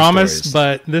golf. got I some promise. stories.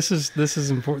 But this is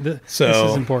important. This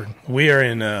is important. We are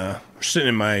in we're sitting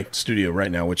in my studio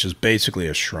right now, which is basically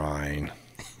a shrine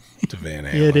to Van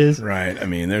Halen. Yeah, it is. Right. I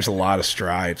mean, there's a lot of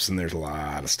stripes and there's a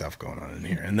lot of stuff going on in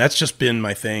here. And that's just been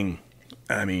my thing.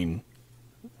 I mean,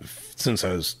 since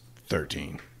I was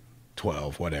 13,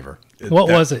 12, whatever. What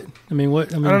was it? I mean, I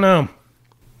don't know.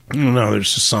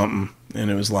 There's just something. And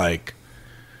it was like,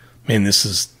 man, this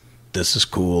is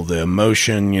cool. The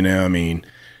emotion, you know, I mean,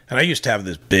 and I used to have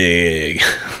this big,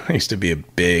 I used to be a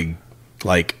big,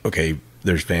 like, okay,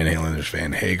 there's Van Halen, there's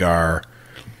Van Hagar,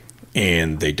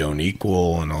 and they don't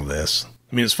equal and all this.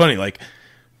 I mean, it's funny, like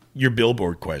your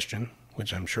Billboard question,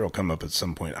 which I'm sure will come up at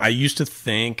some point. I used to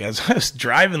think as I was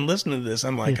driving, listening to this,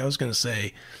 I'm like, I was going to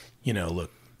say, you know, look,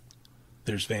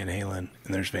 there's Van Halen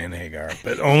and there's Van Hagar,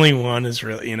 but only one is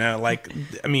really, you know, like,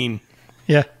 I mean,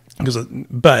 yeah.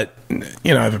 But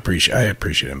you know, I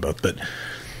appreciate them both. But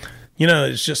you know,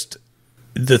 it's just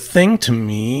the thing to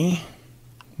me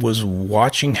was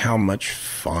watching how much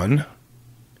fun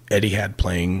Eddie had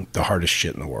playing the hardest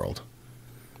shit in the world.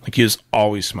 Like he was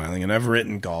always smiling, and I've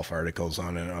written golf articles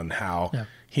on it on how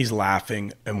he's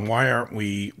laughing and why are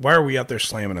we out there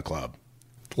slamming a club?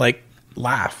 Like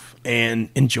laugh and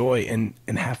enjoy and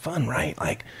have fun, right?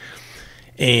 Like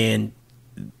and.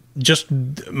 Just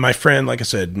my friend, like I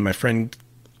said, my friend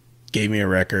gave me a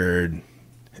record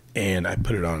and I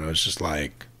put it on. I was just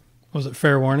like, was it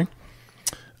Fair Warning?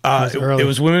 It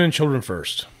was Women and Children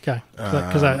First. Okay,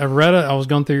 because I read it. I was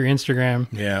going through your Instagram.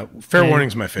 Yeah, Fair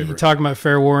Warning's my favorite. You talking about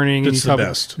Fair Warning, and It's you the talk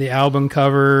best. about the album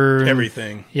cover, and,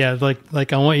 Everything. Yeah,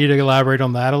 like I want you to elaborate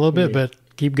on that a little bit, but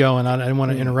keep going. I didn't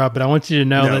want to interrupt, but I want you to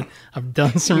know that I've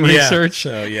done some research.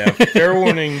 So yeah, Fair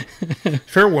Warning.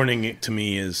 Fair Warning to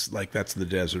me is like that's the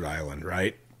desert island,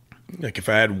 right? Like if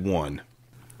I had one,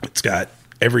 it's got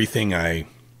everything I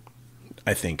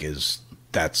think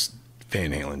that's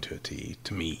Van Halen to a T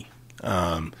to me.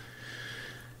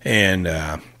 And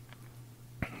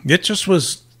it just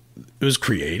was, it was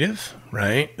creative,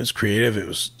 right? It was creative. It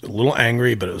was a little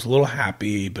angry, but it was a little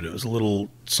happy, but it was a little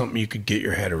something you could get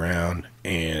your head around.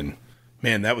 And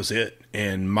man, that was it.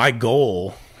 And my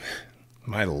goal,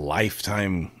 my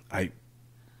lifetime, I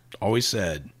always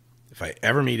said, if I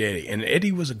ever meet Eddie, and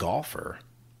Eddie was a golfer.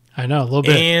 I know, a little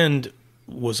bit. And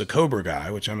was a Cobra guy,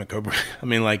 which I'm a Cobra. I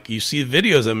mean, like you see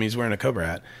videos of him, he's wearing a Cobra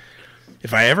hat.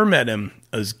 If I ever met him,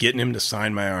 I was getting him to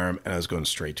sign my arm, and I was going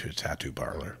straight to a tattoo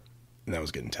parlor, and I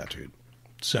was getting tattooed.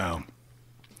 So,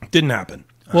 it didn't happen.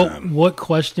 Well, what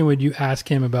question would you ask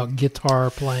him about guitar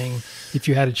playing if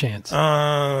you had a chance?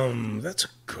 That's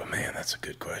a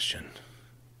good question.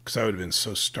 Because I would have been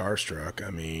so starstruck. I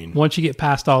mean, once you get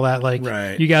past all that, like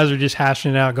right. You guys are just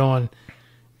hashing it out, going,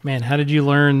 "Man, how did you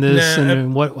learn this?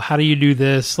 And how do you do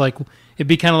this?" Like it'd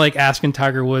be kind of like asking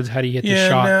Tiger Woods, "How do you hit the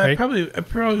shot?" Right? I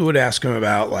probably would ask him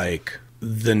about like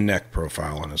the neck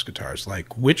profile on his guitars,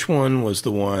 like which one was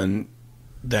the one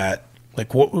that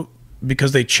like what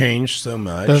because they changed so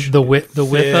much the width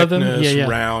of them,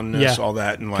 roundness, all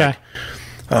that, and like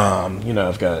you know,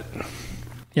 I've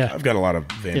got a lot of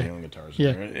Van Halen guitars.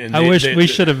 Yeah, in there. And I wish we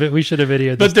should have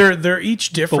videoed. But they're each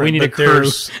different. But we need a crew.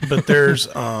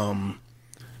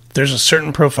 There's a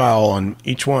certain profile on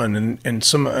each one, and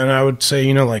I would say,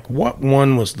 you know, like what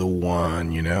one was the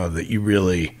one, you know, that you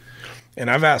really. And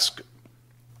I've asked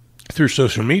through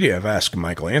social media. I've asked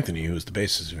Michael Anthony, who is the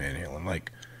bassist of Van Halen,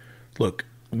 like, look,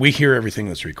 we hear everything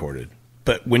that's recorded,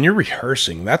 but when you're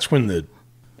rehearsing, that's when the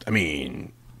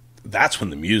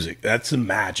music, that's the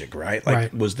magic, right?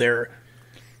 Like, was there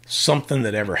something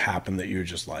that ever happened that you're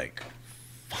just like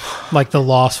the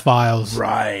Lost Files,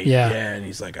 right? Yeah. And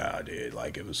he's like, oh, dude,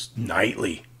 like it was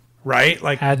nightly, right?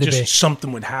 Like Had to just be.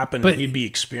 Something would happen, But- and he'd be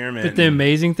experimenting. But the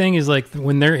amazing thing is, like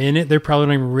when they're in it, they probably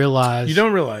don't even realize. You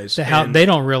don't realize they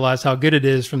don't realize how good it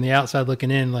is from the outside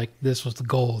looking in. Like this was the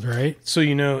gold, right? So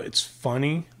you know, it's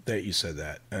funny that you said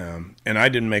that, and I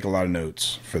didn't make a lot of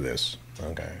notes for this.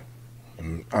 Okay,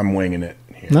 I'm winging it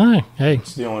here. No, hey,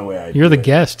 It's the only way you're do the it.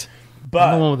 guest. But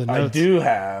I'm the one with the notes.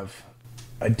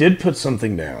 I did put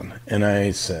something down, and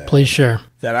I said, Please share.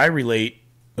 that I relate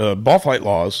ball flight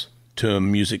laws to a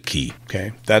music key.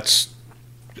 Okay, that's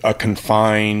a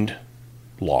confined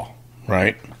law,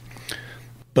 right?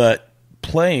 But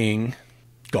playing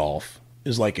golf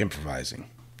is like improvising.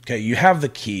 Okay, you have the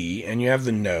key and you have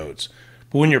the notes,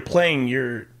 but when you're playing,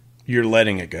 you're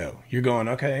letting it go. You're going,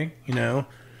 okay,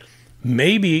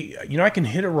 maybe, I can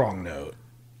hit a wrong note,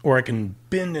 or I can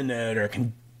bend a note, or I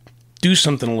can do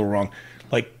something a little wrong.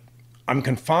 Like, I'm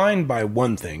confined by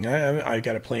one thing. I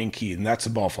got a playing key, and that's the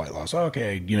ball flight law. So,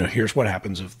 okay, here's what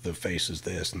happens if the face is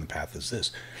this and the path is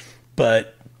this.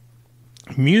 But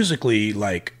musically,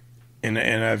 like, and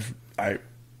I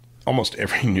almost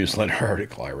every newsletter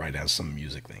article I write has some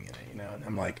music thing in it, And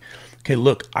I'm like, okay,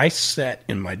 look, I sat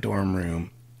in my dorm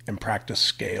room and practiced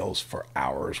scales for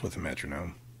hours with a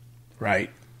metronome, right?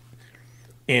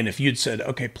 And if you'd said,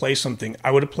 okay, play something,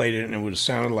 I would have played it, and it would have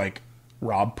sounded like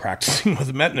Rob practicing with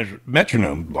a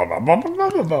metronome, blah, blah, blah, blah,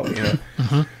 blah, blah,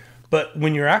 Mm-hmm. But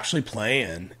when you're actually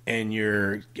playing and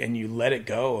you let it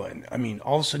go, and I mean,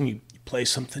 all of a sudden you play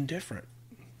something different.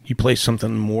 You play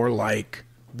something more like,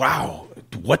 wow,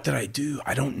 what did I do?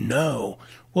 I don't know.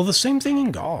 Well, the same thing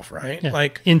in golf, right? Yeah.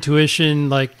 Like intuition,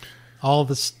 like all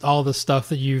the stuff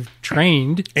that you've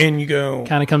trained, and you go,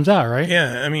 kind of comes out, right?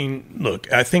 Yeah, I mean,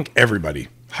 look, I think everybody,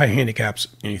 high handicaps,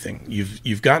 anything,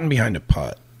 you've gotten behind a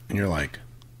putt, and you're like,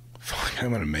 fuck, I'm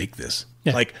going to make this.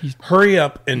 Yeah. Like, hurry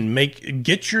up and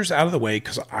get yours out of the way,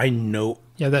 because I know.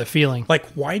 Yeah, that feeling. Like,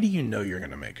 why do you know you're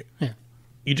going to make it? Yeah.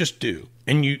 You just do,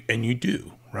 and you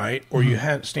do, right? Or you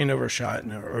stand over a shot,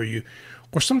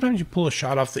 or sometimes you pull a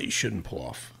shot off that you shouldn't pull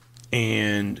off,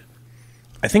 and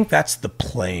I think that's the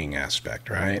playing aspect,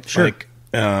 right? Sure. Like,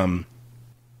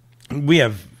 we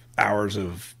have hours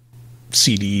of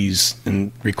CDs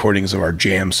and recordings of our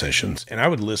jam sessions, and I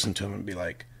would listen to them and be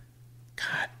like,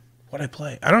 God, what'd I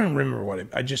play? I don't even remember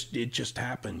it just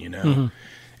happened, Mm-hmm.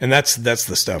 And that's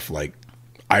the stuff, like,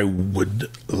 I would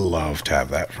love to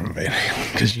have that from Van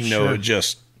Halen, because Sure. it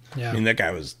just, Yeah. I mean, that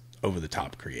guy was over the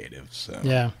top creative. So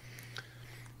Yeah.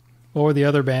 What were the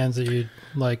other bands that you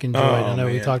enjoyed? I know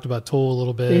we man. talked about Tool a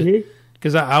little bit,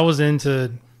 because I was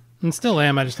into, and still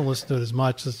am. I just don't listen to it as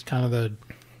much. It's kind of the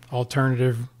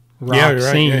alternative rock Yeah, you're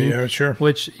right. scene. Yeah, sure.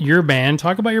 Which your band,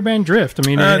 talk about your band Drift. I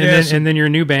mean, and then your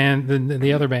new band,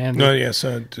 the other band. No, yeah.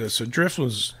 So Drift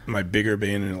was my bigger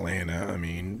band in Atlanta. I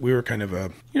mean, we were kind of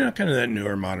that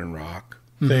newer modern rock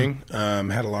thing.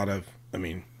 Had a lot of,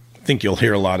 I think you'll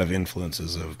hear a lot of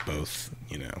influences of both,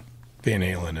 Van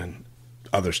Halen and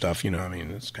other stuff.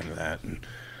 It's kind of that. And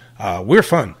we were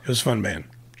fun. It was a fun band.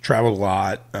 Traveled a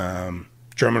lot.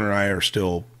 Drummond and I are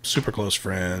still super close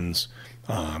friends.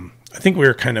 I think we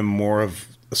were kind of more of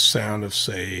a sound of,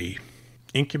 say,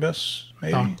 Incubus,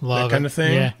 maybe, that kind of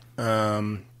thing.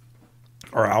 Yeah.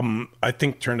 Our album, I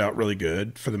think, turned out really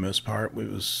good for the most part.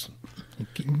 It was.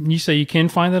 You say you can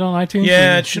find that on iTunes?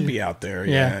 Yeah, it should be out there.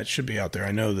 Yeah. Yeah, it should be out there.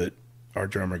 I know that our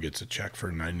drummer gets a check for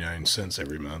 99 cents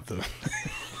every month,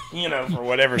 for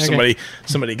whatever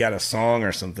somebody got a song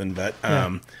or something. But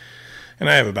and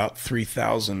I have about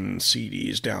 3,000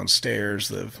 CDs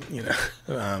downstairs.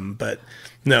 But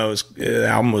no, the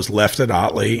album was left at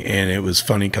Otley, and it was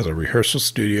funny because a rehearsal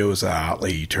studio was at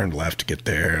Otley. You turned left to get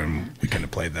there, and we kind of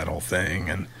played that whole thing,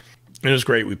 and it was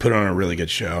great. We put on a really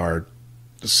good show.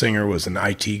 The singer was an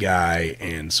IT guy,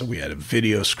 and so we had a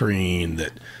video screen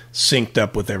that synced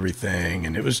up with everything,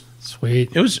 and it was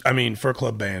sweet. It was, for a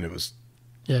club band, it was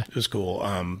cool.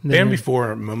 Band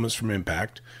before, Moments from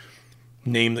Impact,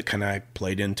 name that kind of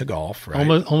played into golf, right?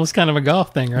 Almost kind of a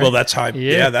golf thing, right? Well, that's how.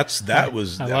 Yeah. That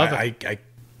was. I love it. I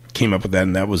came up with that,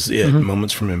 and that was it. Mm-hmm.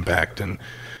 Moments from Impact, and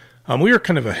we were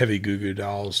kind of a heavy Goo Goo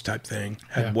Dolls type thing.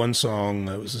 Had one song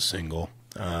that was a single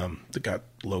that got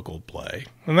local play,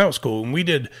 and that was cool. And we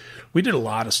did a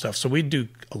lot of stuff. So we'd do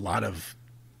a lot of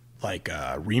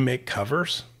remake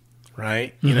covers,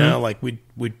 right? Mm-hmm. Like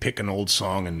we'd pick an old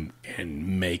song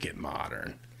and make it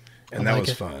modern. And that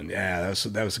was fun. Yeah,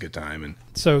 that was a good time. And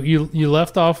so you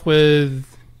left off with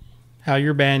how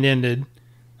your band ended,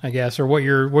 I guess, or what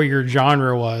your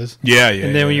genre was. Yeah.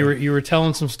 And then when you were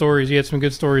telling some stories, you had some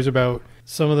good stories about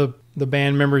some of the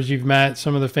band members you've met,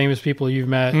 some of the famous people you've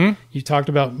met. Mm-hmm. You talked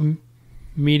about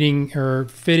meeting or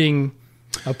fitting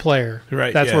a player.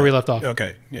 Right. That's where we left off.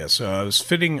 Okay. Yeah. So I was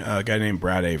fitting a guy named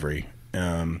Brad Avery,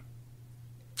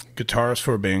 guitarist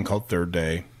for a band called Third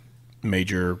Day.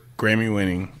 Major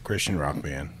Grammy-winning Christian rock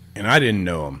band, and I didn't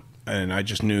know him, and I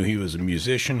just knew he was a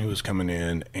musician who was coming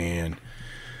in, and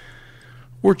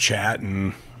we're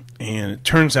chatting, and it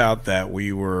turns out that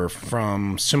we were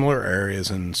from similar areas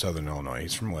in Southern Illinois.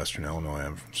 He's from Western Illinois,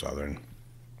 I'm from Southern,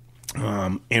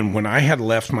 and when I had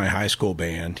left my high school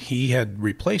band, he had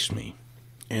replaced me,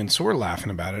 and so we're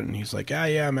laughing about it, and he's like,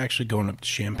 yeah, I'm actually going up to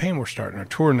Champaign. We're starting our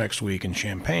tour next week in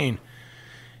Champaign.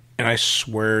 And I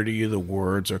swear to you, the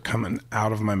words are coming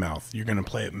out of my mouth. You're going to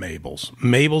play at Mabel's.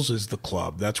 Mabel's is the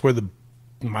club. That's where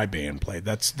my band played.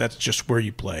 That's just where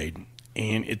you played.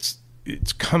 And it's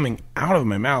coming out of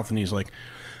my mouth. And he's like,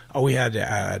 oh, we had to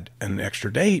add an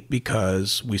extra date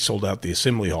because we sold out the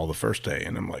Assembly Hall the first day.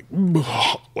 And I'm like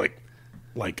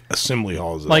Assembly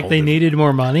Hall is like they needed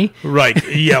more money, right?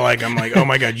 Yeah, like I'm like, oh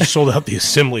my god, you sold out the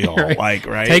Assembly Hall, right. Like,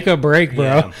 right? Take a break,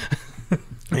 bro.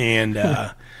 Yeah.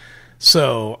 And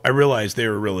so I realized they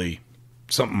were really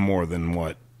something more than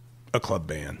what a club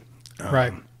band,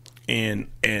 right?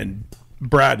 And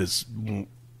Brad is an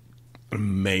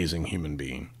amazing human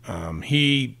being.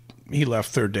 He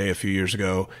left Third Day a few years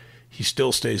ago. He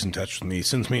still stays in touch with me. He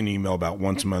sends me an email about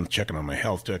once a month, checking on my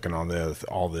health, checking on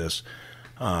all this.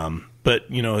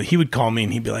 But, you know, he would call me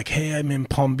and he'd be like, hey, I'm in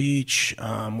Palm Beach.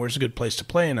 Where's a good place to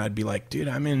play? And I'd be like, dude,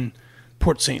 I'm in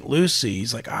Port St. Lucie.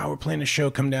 He's like, we're playing a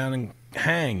show. Come down and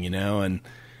hang, you know. And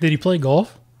did he play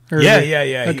golf? Yeah.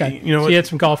 Okay. You know, so he had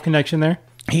some golf connection there?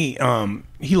 He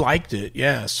liked it,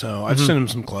 yeah. So I've sent him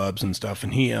some clubs and stuff.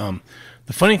 And he,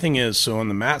 the funny thing is, so on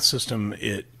the mat system,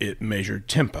 it measured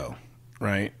tempo,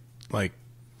 right? Like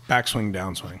backswing,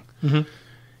 downswing.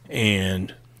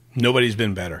 And nobody's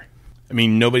been better. I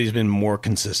mean, nobody's been more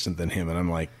consistent than him. And I'm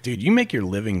like, dude, you make your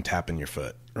living tapping your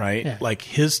foot, right? Yeah. Like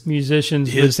his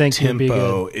musicians would think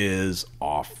tempo is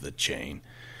off the chain.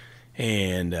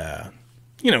 And,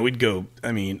 you know, we'd go,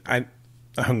 I mean, I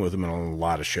hung with him on a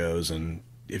lot of shows. And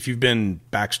if you've been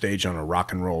backstage on a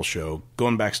rock and roll show,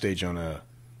 going backstage on a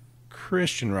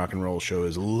Christian rock and roll show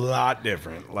is a lot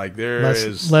different. Like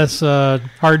less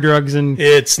hard drugs and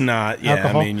it's not. Yeah,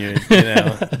 alcohol. I mean, you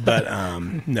know, but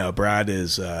no, Brad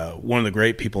is one of the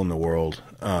great people in the world.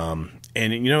 And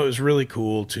you know, it was really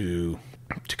cool to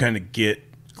kind of get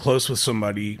close with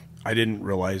somebody. I didn't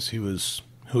realize he was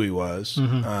who he was.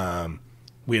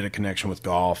 We had a connection with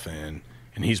golf, and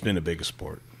he's been a big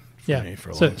support for me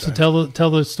for a long time. So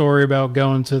tell the story about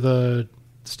going to the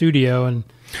studio and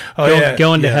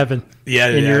going to heaven.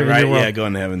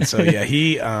 Going to heaven. So yeah,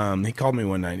 he called me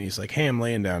one night and he's like, hey, I'm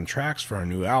laying down tracks for our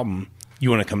new album. You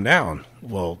want to come down?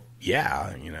 Well,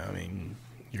 yeah, you know, I mean,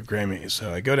 you're Grammy.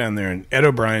 So I go down there, and Ed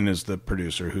O'Brien is the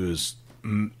producer, who is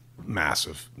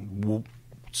massive,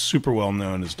 super well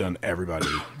known, has done everybody.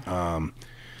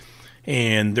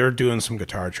 And they're doing some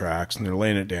guitar tracks and they're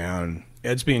laying it down.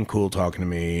 Ed's being cool, talking to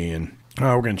me, and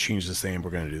we're going to change this thing,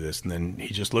 we're going to do this. And then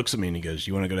he just looks at me and he goes,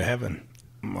 you want to go to heaven?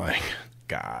 I'm like,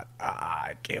 God,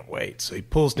 I can't wait. So he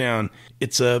pulls down.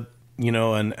 It's an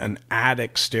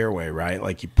attic stairway, right?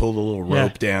 Like you pull the little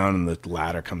rope down and the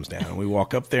ladder comes down. And we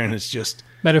walk up there and it's just...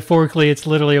 Metaphorically, it's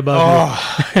literally above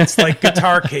you. It's like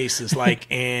guitar cases.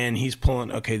 And he's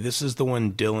pulling, okay, this is the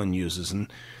one Dylan uses.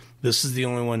 And this is the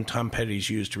only one Tom Petty's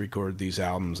used to record these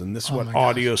albums. And this is what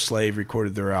Audio Slave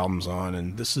recorded their albums on.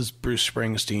 And this is Bruce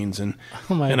Springsteen's. And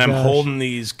I'm holding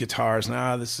these guitars.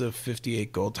 This is a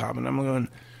 58 Gold Top. And I'm going,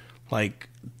 like,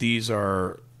 these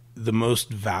are the most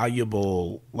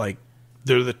valuable, like,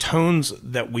 they're the tones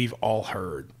that we've all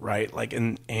heard, right? Like,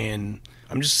 and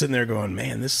I'm just sitting there going,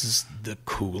 man, this is the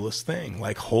coolest thing.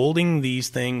 Like, holding these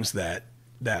things that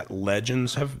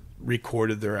legends have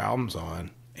recorded their albums on.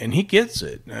 And he gets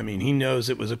it. I mean, he knows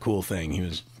it was a cool thing.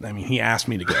 He asked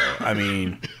me to go.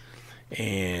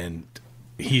 And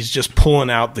he's just pulling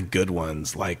out the good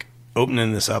ones, like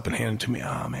opening this up and handing it to me.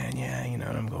 Oh, man, yeah, you know,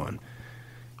 and I'm going,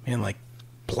 man, like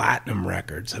platinum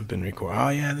records have been recorded. Oh,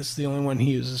 yeah, this is the only one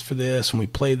he uses for this. And we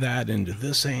play that into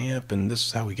this amp, and this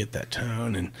is how we get that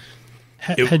tone. And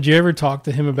had you ever talked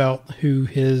to him about who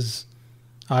his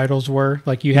idols were?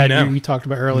 Like you talked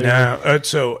about earlier. No,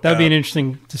 so that would be an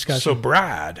interesting discussion. So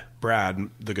Brad,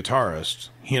 the guitarist,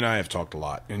 he and I have talked a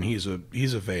lot, and he's a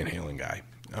Van Halen guy.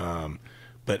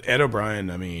 But Ed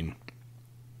O'Brien, I mean,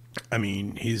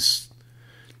 he's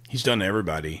done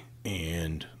everybody,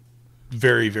 and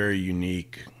very, very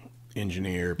unique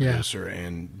engineer, producer,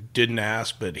 and didn't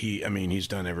ask, but he's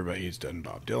done everybody. He's done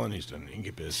Bob Dylan, he's done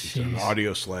Incubus, he's done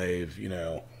Audio Slave. You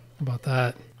know, how about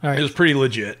that? All right, it was pretty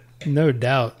legit. No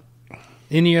doubt.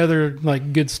 Any other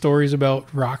like good stories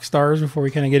about rock stars before we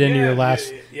kind of get into your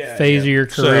last phase of your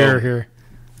career here?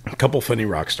 A couple funny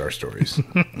rock star stories.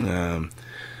 I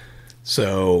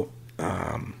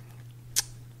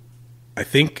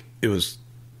think it was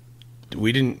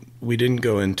we didn't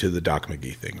go into the Doc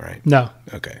McGee thing, right? No.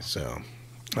 Okay, so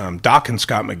Doc and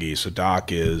Scott McGee. So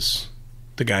Doc is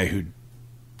the guy who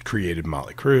created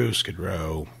Motley Crue, Skid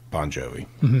Row, Bon Jovi.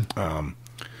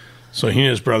 So he and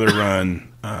his brother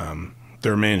run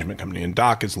their management company, and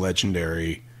Doc is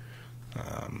legendary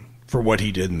for what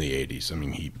he did in the 80s. I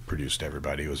mean, he produced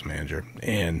everybody, he was a manager.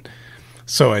 And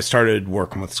so I started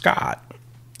working with Scott,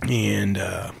 And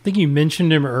I think you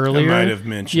mentioned him earlier. I might have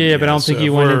mentioned. Yeah, but I don't think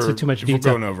you went into too much detail. If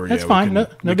we're going over, that's fine. No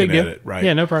big deal. Edit, right?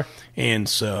 Yeah, no problem. And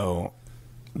so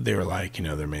they were like,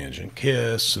 they're managing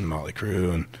Kiss and Motley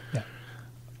Crue, and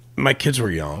my kids were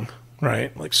young,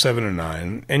 right? Like 7 or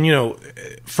 9. And,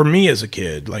 for me as a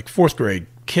kid, like 4th grade,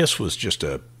 Kiss was just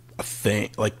a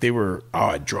thing. Like they were,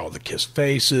 I'd draw the Kiss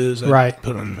faces. I'd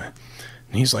put on, and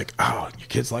he's like, oh, your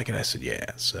kids like it? I said,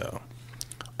 yeah. So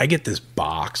I get this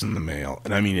box in the mail,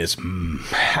 and I mean, it's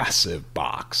massive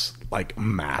box, like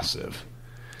massive.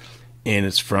 And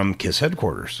it's from Kiss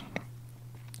headquarters.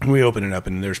 And we open it up,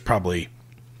 and there's probably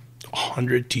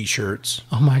 100 T-shirts.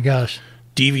 Oh my gosh.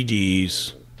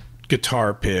 DVDs,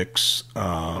 guitar picks,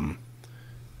 guitar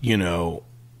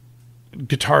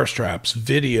straps,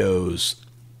 videos,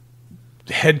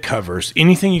 head covers,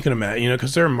 anything you can imagine,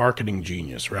 because they're a marketing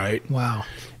genius, right? Wow.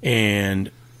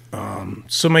 And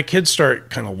so my kids start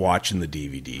kind of watching the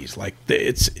DVDs. Like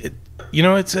it's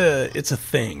a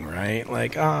thing, right?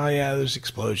 Like, oh yeah, there's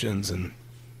explosions. And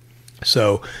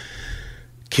so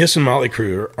Kiss and Motley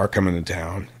Crue are coming to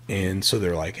town. And so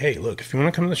they're like, hey, look, if you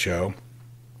want to come to the show,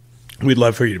 we'd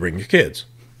love for you to bring your kids.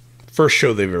 First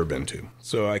show they've ever been to.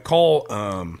 So I call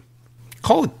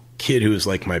a kid who was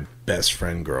like my best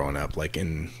friend growing up, like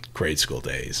in grade school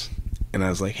days. And I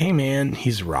was like, hey man,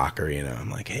 he's a rocker, I'm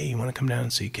like, hey, you want to come down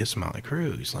and see Kiss and Motley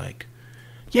Crue? He's like,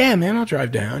 yeah, man, I'll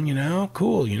drive down,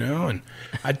 cool, and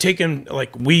I'd take him,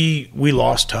 like, we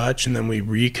lost touch, and then we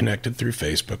reconnected through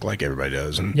Facebook like everybody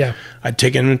does. And I'd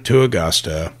take him to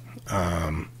Augusta,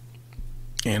 and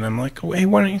I'm like, hey,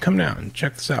 why don't you come down and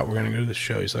check this out? We're going to go to the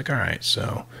show. He's like, all right.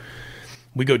 So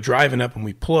we go driving up, and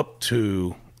we pull up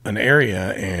to an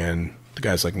area, and the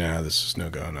guy's like, nah, this is no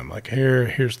go. And I'm like,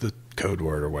 here's the code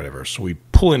word or whatever. So we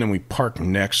pull in, and we park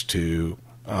next to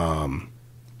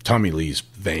Tommy Lee's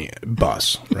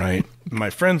bus, right? My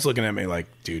friend's looking at me like,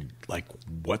 dude, like,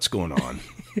 what's going on?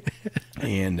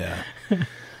 And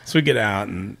so we get out,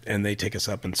 and they take us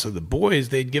up. And so the boys,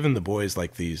 they'd given the boys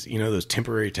like these, those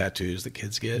temporary tattoos that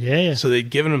kids get. Yeah. So they'd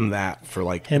given them that for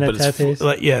like, henna tattoos.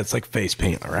 It's like face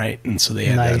paint, right? And so they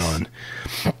had that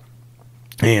on.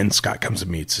 And Scott comes and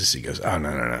meets us. He goes, oh,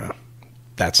 no.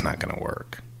 That's not going to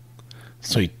work.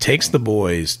 So he takes the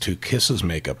boys to Kiss's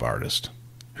makeup artist,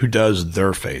 who does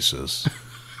their faces,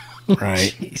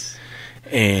 right? Jeez.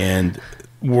 And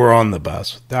we're on the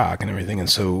bus with Doc and everything. And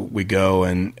so we go,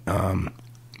 and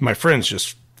my friend's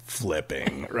just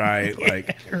flipping, right?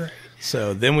 Like,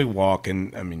 so then we walk,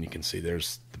 and I mean, you can see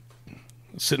there's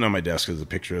sitting on my desk is a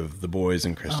picture of the boys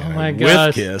and Christina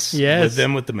with Kiss, with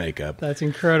them with the makeup. That's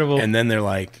incredible. And then they're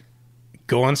like,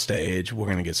 go on stage. We're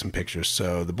going to get some pictures.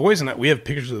 So the boys and I, we have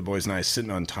pictures of the boys and I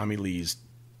sitting on Tommy Lee's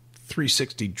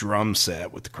 360 drum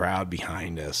set with the crowd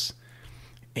behind us.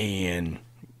 And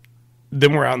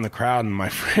then we're out in the crowd, and my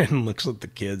friend looks at the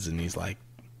kids, and he's like,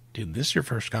 dude, this is your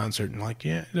first concert? And like,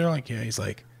 yeah. They're like, yeah. He's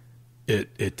like,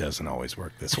 it doesn't always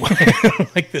work this way.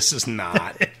 Like, this is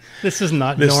not normal. This is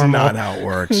not how it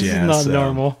works. This is not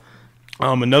normal.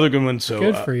 Another good one. So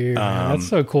good for you, man. That's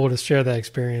so cool to share that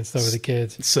experience though with the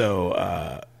kids.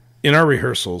 So in our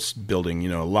rehearsals building,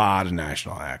 a lot of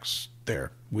national acts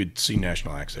there. We'd see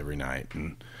national acts every night,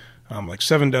 and like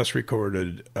Seven Dust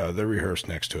recorded. They rehearsed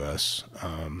next to us.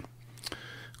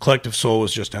 Collective Soul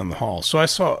was just down the hall. So I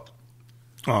saw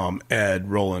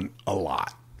Ed rolling a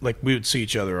lot. Like, we would see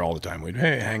each other all the time. We'd,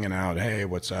 hey, hanging out. Hey,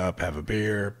 what's up? Have a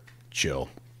beer. Chill.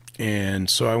 And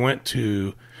so I went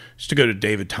to go to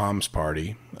David Tom's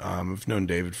party. I've known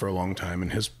David for a long time,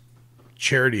 and his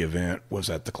charity event was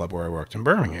at the club where I worked in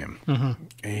Birmingham. Mm-hmm.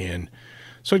 And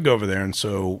so I'd go over there. And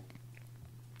so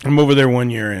I'm over there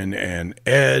one year, and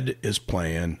Ed is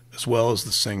playing, as well as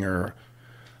the singer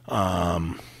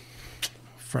from,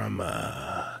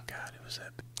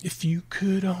 If You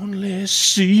Could Only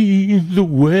See the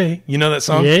Way. You know that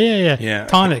song? Yeah.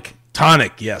 Tonic,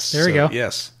 yes. There we go.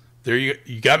 Yes. There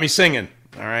you got me singing.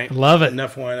 All right. Love it.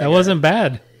 Enough wine. That wasn't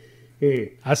bad.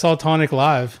 I saw Tonic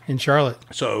live in Charlotte.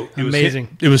 So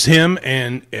amazing. It was him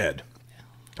and Ed.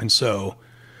 And so,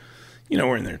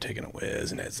 we're in there taking a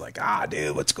whiz, and Ed's like,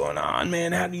 dude, what's going on,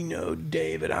 man? How do you know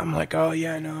David? I'm like, oh,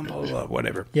 yeah, I know him, blah, blah, blah,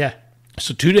 whatever. Yeah.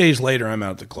 So 2 days later, I'm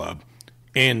out at the club.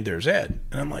 And there's Ed.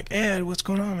 And I'm like, Ed, what's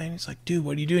going on, man? He's like, dude,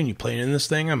 what are you doing? You playing in this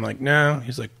thing? I'm like, no.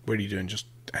 He's like, what are you doing? Just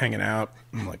hanging out?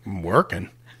 I'm like, I'm working.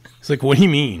 He's like, what do you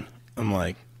mean? I'm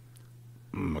like,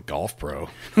 I'm a golf pro.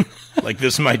 Like,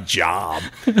 this is my job.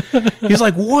 He's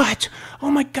like, what?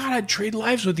 Oh, my God, I'd trade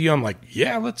lives with you. I'm like,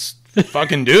 yeah, let's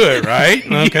fucking do it, right?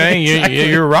 Okay, exactly.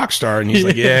 You're a rock star. And he's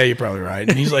like, yeah, you're probably right.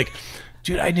 And he's like,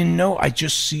 dude, I didn't know. I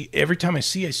just see, every time I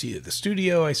see it at the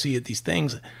studio, I see it at these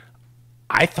things.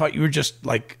 I thought you were just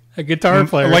like A guitar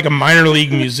player. Like a minor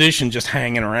league musician just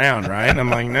hanging around, right? And I'm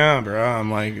like, no, bro. I'm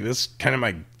like, this is kind of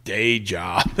my day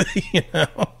job, you know?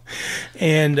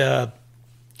 And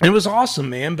it was awesome,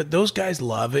 man. But those guys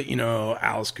love it. You know,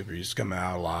 Alice Cooper used to come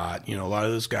out a lot, you know, a lot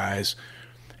of those guys.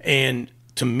 And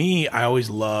to me, I always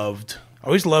loved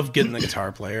getting the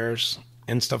guitar players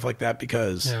and stuff like that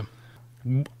because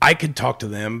I could talk to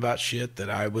them about shit that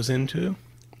I was into,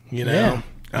 you know?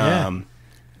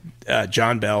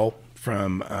 John Bell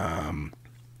from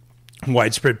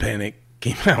Widespread Panic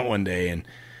came out one day and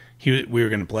we were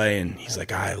going to play and he's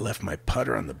like, I left my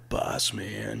putter on the bus,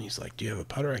 man. He's like, do you have a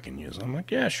putter I can use? I'm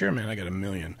like, yeah, sure, man. I got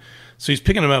 1,000,000. So he's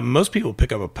picking them up. Most people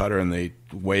pick up a putter and they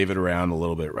wave it around a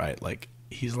little bit, right? Like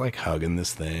he's like hugging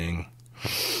this thing,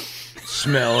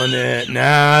 smelling it.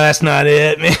 Nah, that's not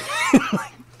it, man.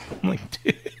 I'm like,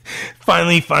 dude.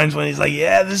 Finally he finds one. He's like,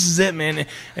 yeah, this is it, man.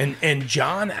 And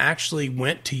John actually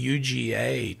went to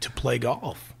UGA to play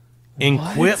golf and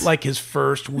quit like his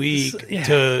first week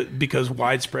because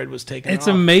Widespread was taken It's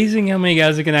off. amazing how many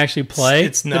guys that can actually play.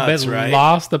 It's nuts, right?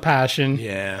 Lost the passion.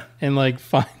 Yeah. And like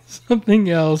find something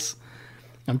else.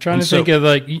 I'm trying to think of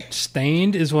like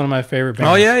Stained is one of my favorite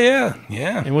bands. Oh, yeah.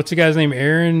 And what's the guy's name?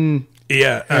 Aaron.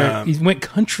 Yeah. He went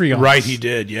country on Right, us. he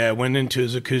did. Yeah, went into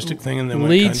his acoustic thing and then went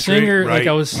lead country. singer. Right. Like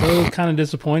I was so kind of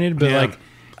disappointed, but like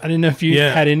I didn't know if you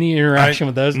had any interaction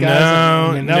with those guys.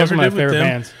 No, I mean, that was my favorite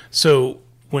bands. So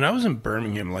when I was in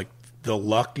Birmingham, like the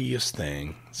luckiest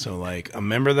thing. So like a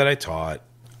member that I taught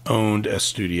owned a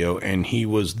studio and he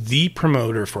was the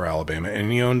promoter for Alabama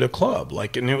and he owned a club.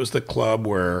 Like, and it was the club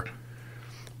where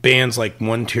bands like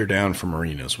one tier down from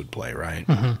arenas would play, right?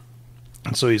 Mm-hmm.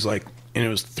 And so he's like, and it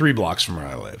was 3 blocks from where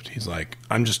I lived. He's like,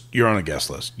 you're on a guest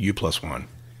list, you plus one.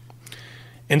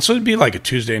 And so it'd be like a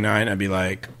Tuesday night. I'd be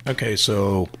like, okay,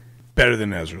 so Better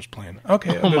Than Ezra's playing.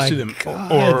 Okay, I'll go see them.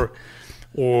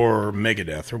 Or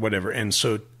Megadeth or whatever. And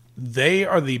so they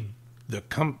are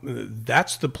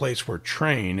that's the place where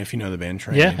Train, if you know the band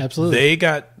Train. Yeah, absolutely. They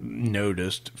got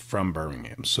noticed from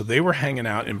Birmingham. So they were hanging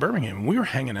out in Birmingham. And we were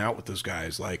hanging out with those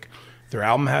guys. Like, their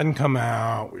album hadn't come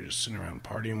out. We were just sitting around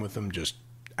partying with them just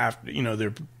after, you know,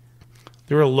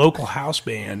 they're a local house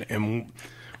band and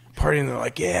partying. They're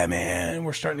like, yeah, man,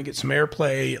 we're starting to get some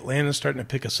airplay. Atlanta's starting to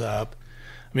pick us up.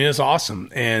 I mean, it's awesome.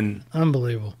 And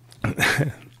Unbelievable.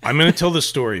 I'm going to tell this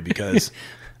story because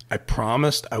I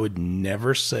promised I would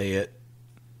never say it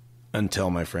until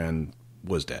my friend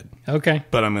was dead. Okay.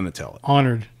 But I'm going to tell it.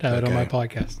 Honored to have it on my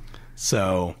podcast.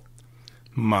 So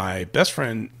my best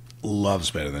friend loves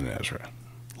Better Than Ezra.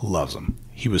 Loves them.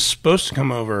 He was supposed to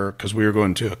come over because we were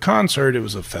going to a concert. It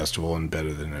was a festival and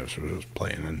Better Than Ezra was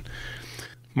playing. And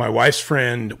my wife's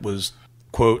friend was,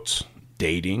 quotes,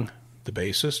 dating the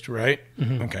bassist, right?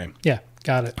 Mm-hmm. Okay. Yeah,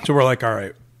 got it. So we're like, all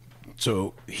right.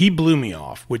 So he blew me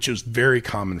off, which is very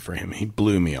common for him. He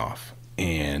blew me off.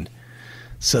 And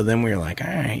so then we were like,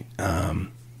 all right,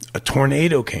 a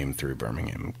tornado came through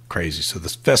Birmingham. Crazy. So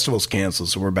this festival's canceled.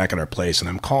 So we're back at our place. And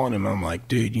I'm calling him. I'm like,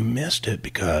 dude, you missed it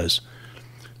because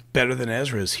Better Than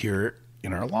Ezra is here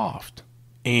in our loft.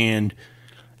 And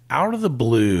out of the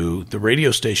blue, the radio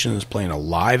station is playing a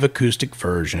live acoustic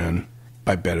version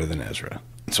by Better Than Ezra.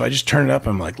 So I just turned it up.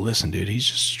 I'm like, listen, dude, he's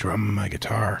just strumming my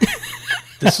guitar.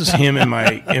 This is him in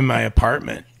my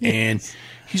apartment. And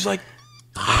he's like,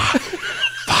 fuck,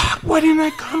 why didn't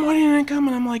I come? Why didn't I come?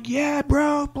 And I'm like, yeah,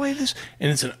 bro, play this.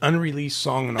 And it's an unreleased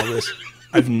song and all this.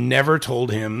 I've never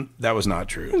told him that was not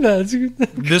true.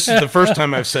 This is the first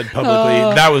time I've said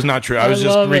publicly that was not true. I was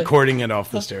just recording it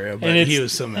off the stereo, but he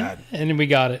was so mad. And we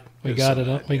got it. We got it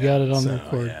on the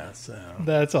record. Yeah, so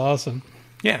that's awesome.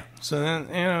 Yeah. So then,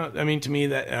 you know, I mean, to me,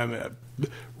 that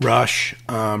Rush,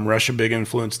 a big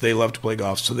influence. They love to play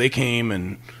golf, so they came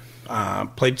and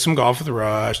played some golf with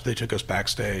Rush. They took us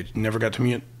backstage. Never got to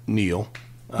meet Neil.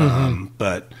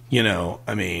 But, you know,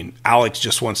 I mean, Alex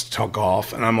just wants to talk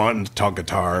golf, and I'm wanting to talk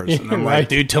guitars. And I'm like,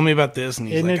 dude, tell me about this. And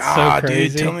he's like,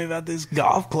 dude, tell me about this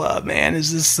golf club, man.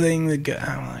 Is this thing that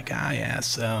I'm like, yeah.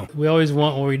 So we always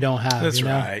want what we don't have. That's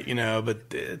right, you know, but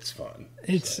it's fun.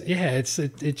 It's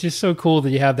just so cool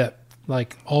that you have that,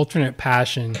 like, alternate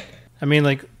passion. I mean,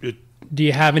 like, do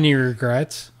you have any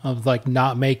regrets of, like,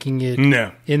 not making it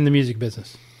in the music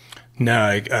business? No,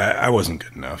 I wasn't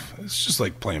good enough. It's just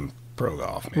like playing pro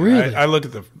golf, man. Really? I look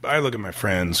at my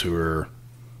friends who are,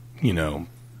 you know,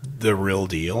 the real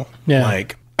deal. Yeah.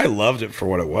 Like, I loved it for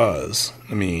what it was.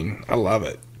 I mean, I love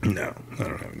it. No, I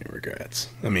don't have any regrets.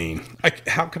 I mean,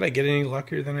 how could I get any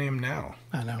luckier than I am now?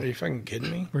 I know. Are you fucking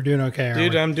kidding me? We're doing okay,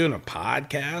 dude. I'm doing a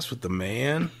podcast with the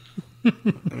man.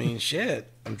 I mean,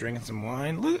 shit. I'm drinking some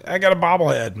wine. Look, I got a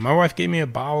bobblehead. My wife gave me a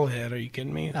bobblehead. Are you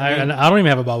kidding me? I don't even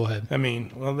have a bobblehead. I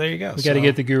mean, well, there you go. We got to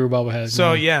get the Guru bobblehead.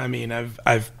 So yeah, I mean,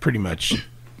 I've pretty much,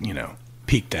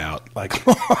 peaked out like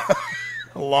a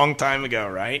long time ago,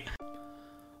 right?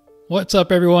 What's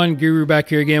up, everyone? Guru back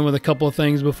here again with a couple of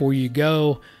things before you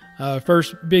go.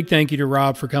 First, big thank you to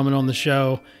Rob for coming on the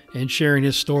show and sharing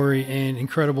his story and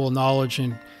incredible knowledge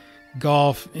and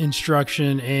golf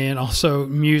instruction and also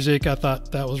music. I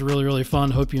thought that was really, really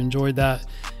fun. Hope you enjoyed that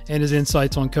and his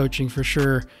insights on coaching for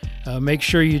sure. Make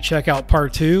sure you check out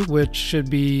part 2, which should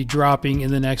be dropping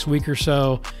in the next week or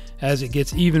so as it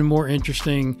gets even more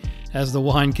interesting as the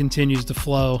wine continues to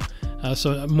flow.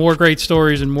 So more great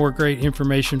stories and more great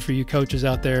information for you coaches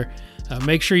out there.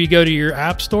 Make sure you go to your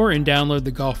app store and download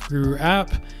the Golf Guru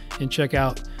app and check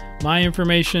out my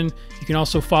information. You can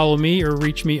also follow me or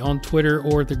reach me on Twitter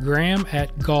or the gram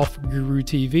at Golf Guru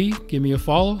TV. Give me a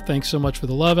follow. Thanks so much for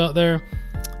the love out there.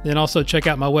 Then also check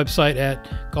out my website at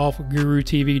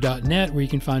golfgurutv.net where you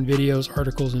can find videos,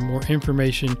 articles, and more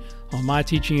information on my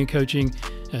teaching and coaching.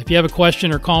 If you have a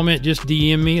question or comment, just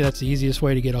DM me. That's the easiest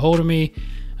way to get a hold of me.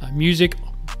 Music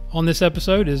on this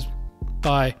episode is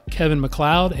by Kevin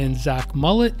MacLeod and Zach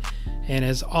Mullet. And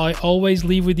as I always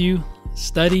leave with you,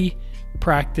 study,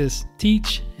 practice,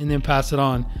 teach, and then pass it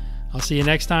on. I'll see you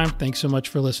next time. Thanks so much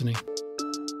for listening.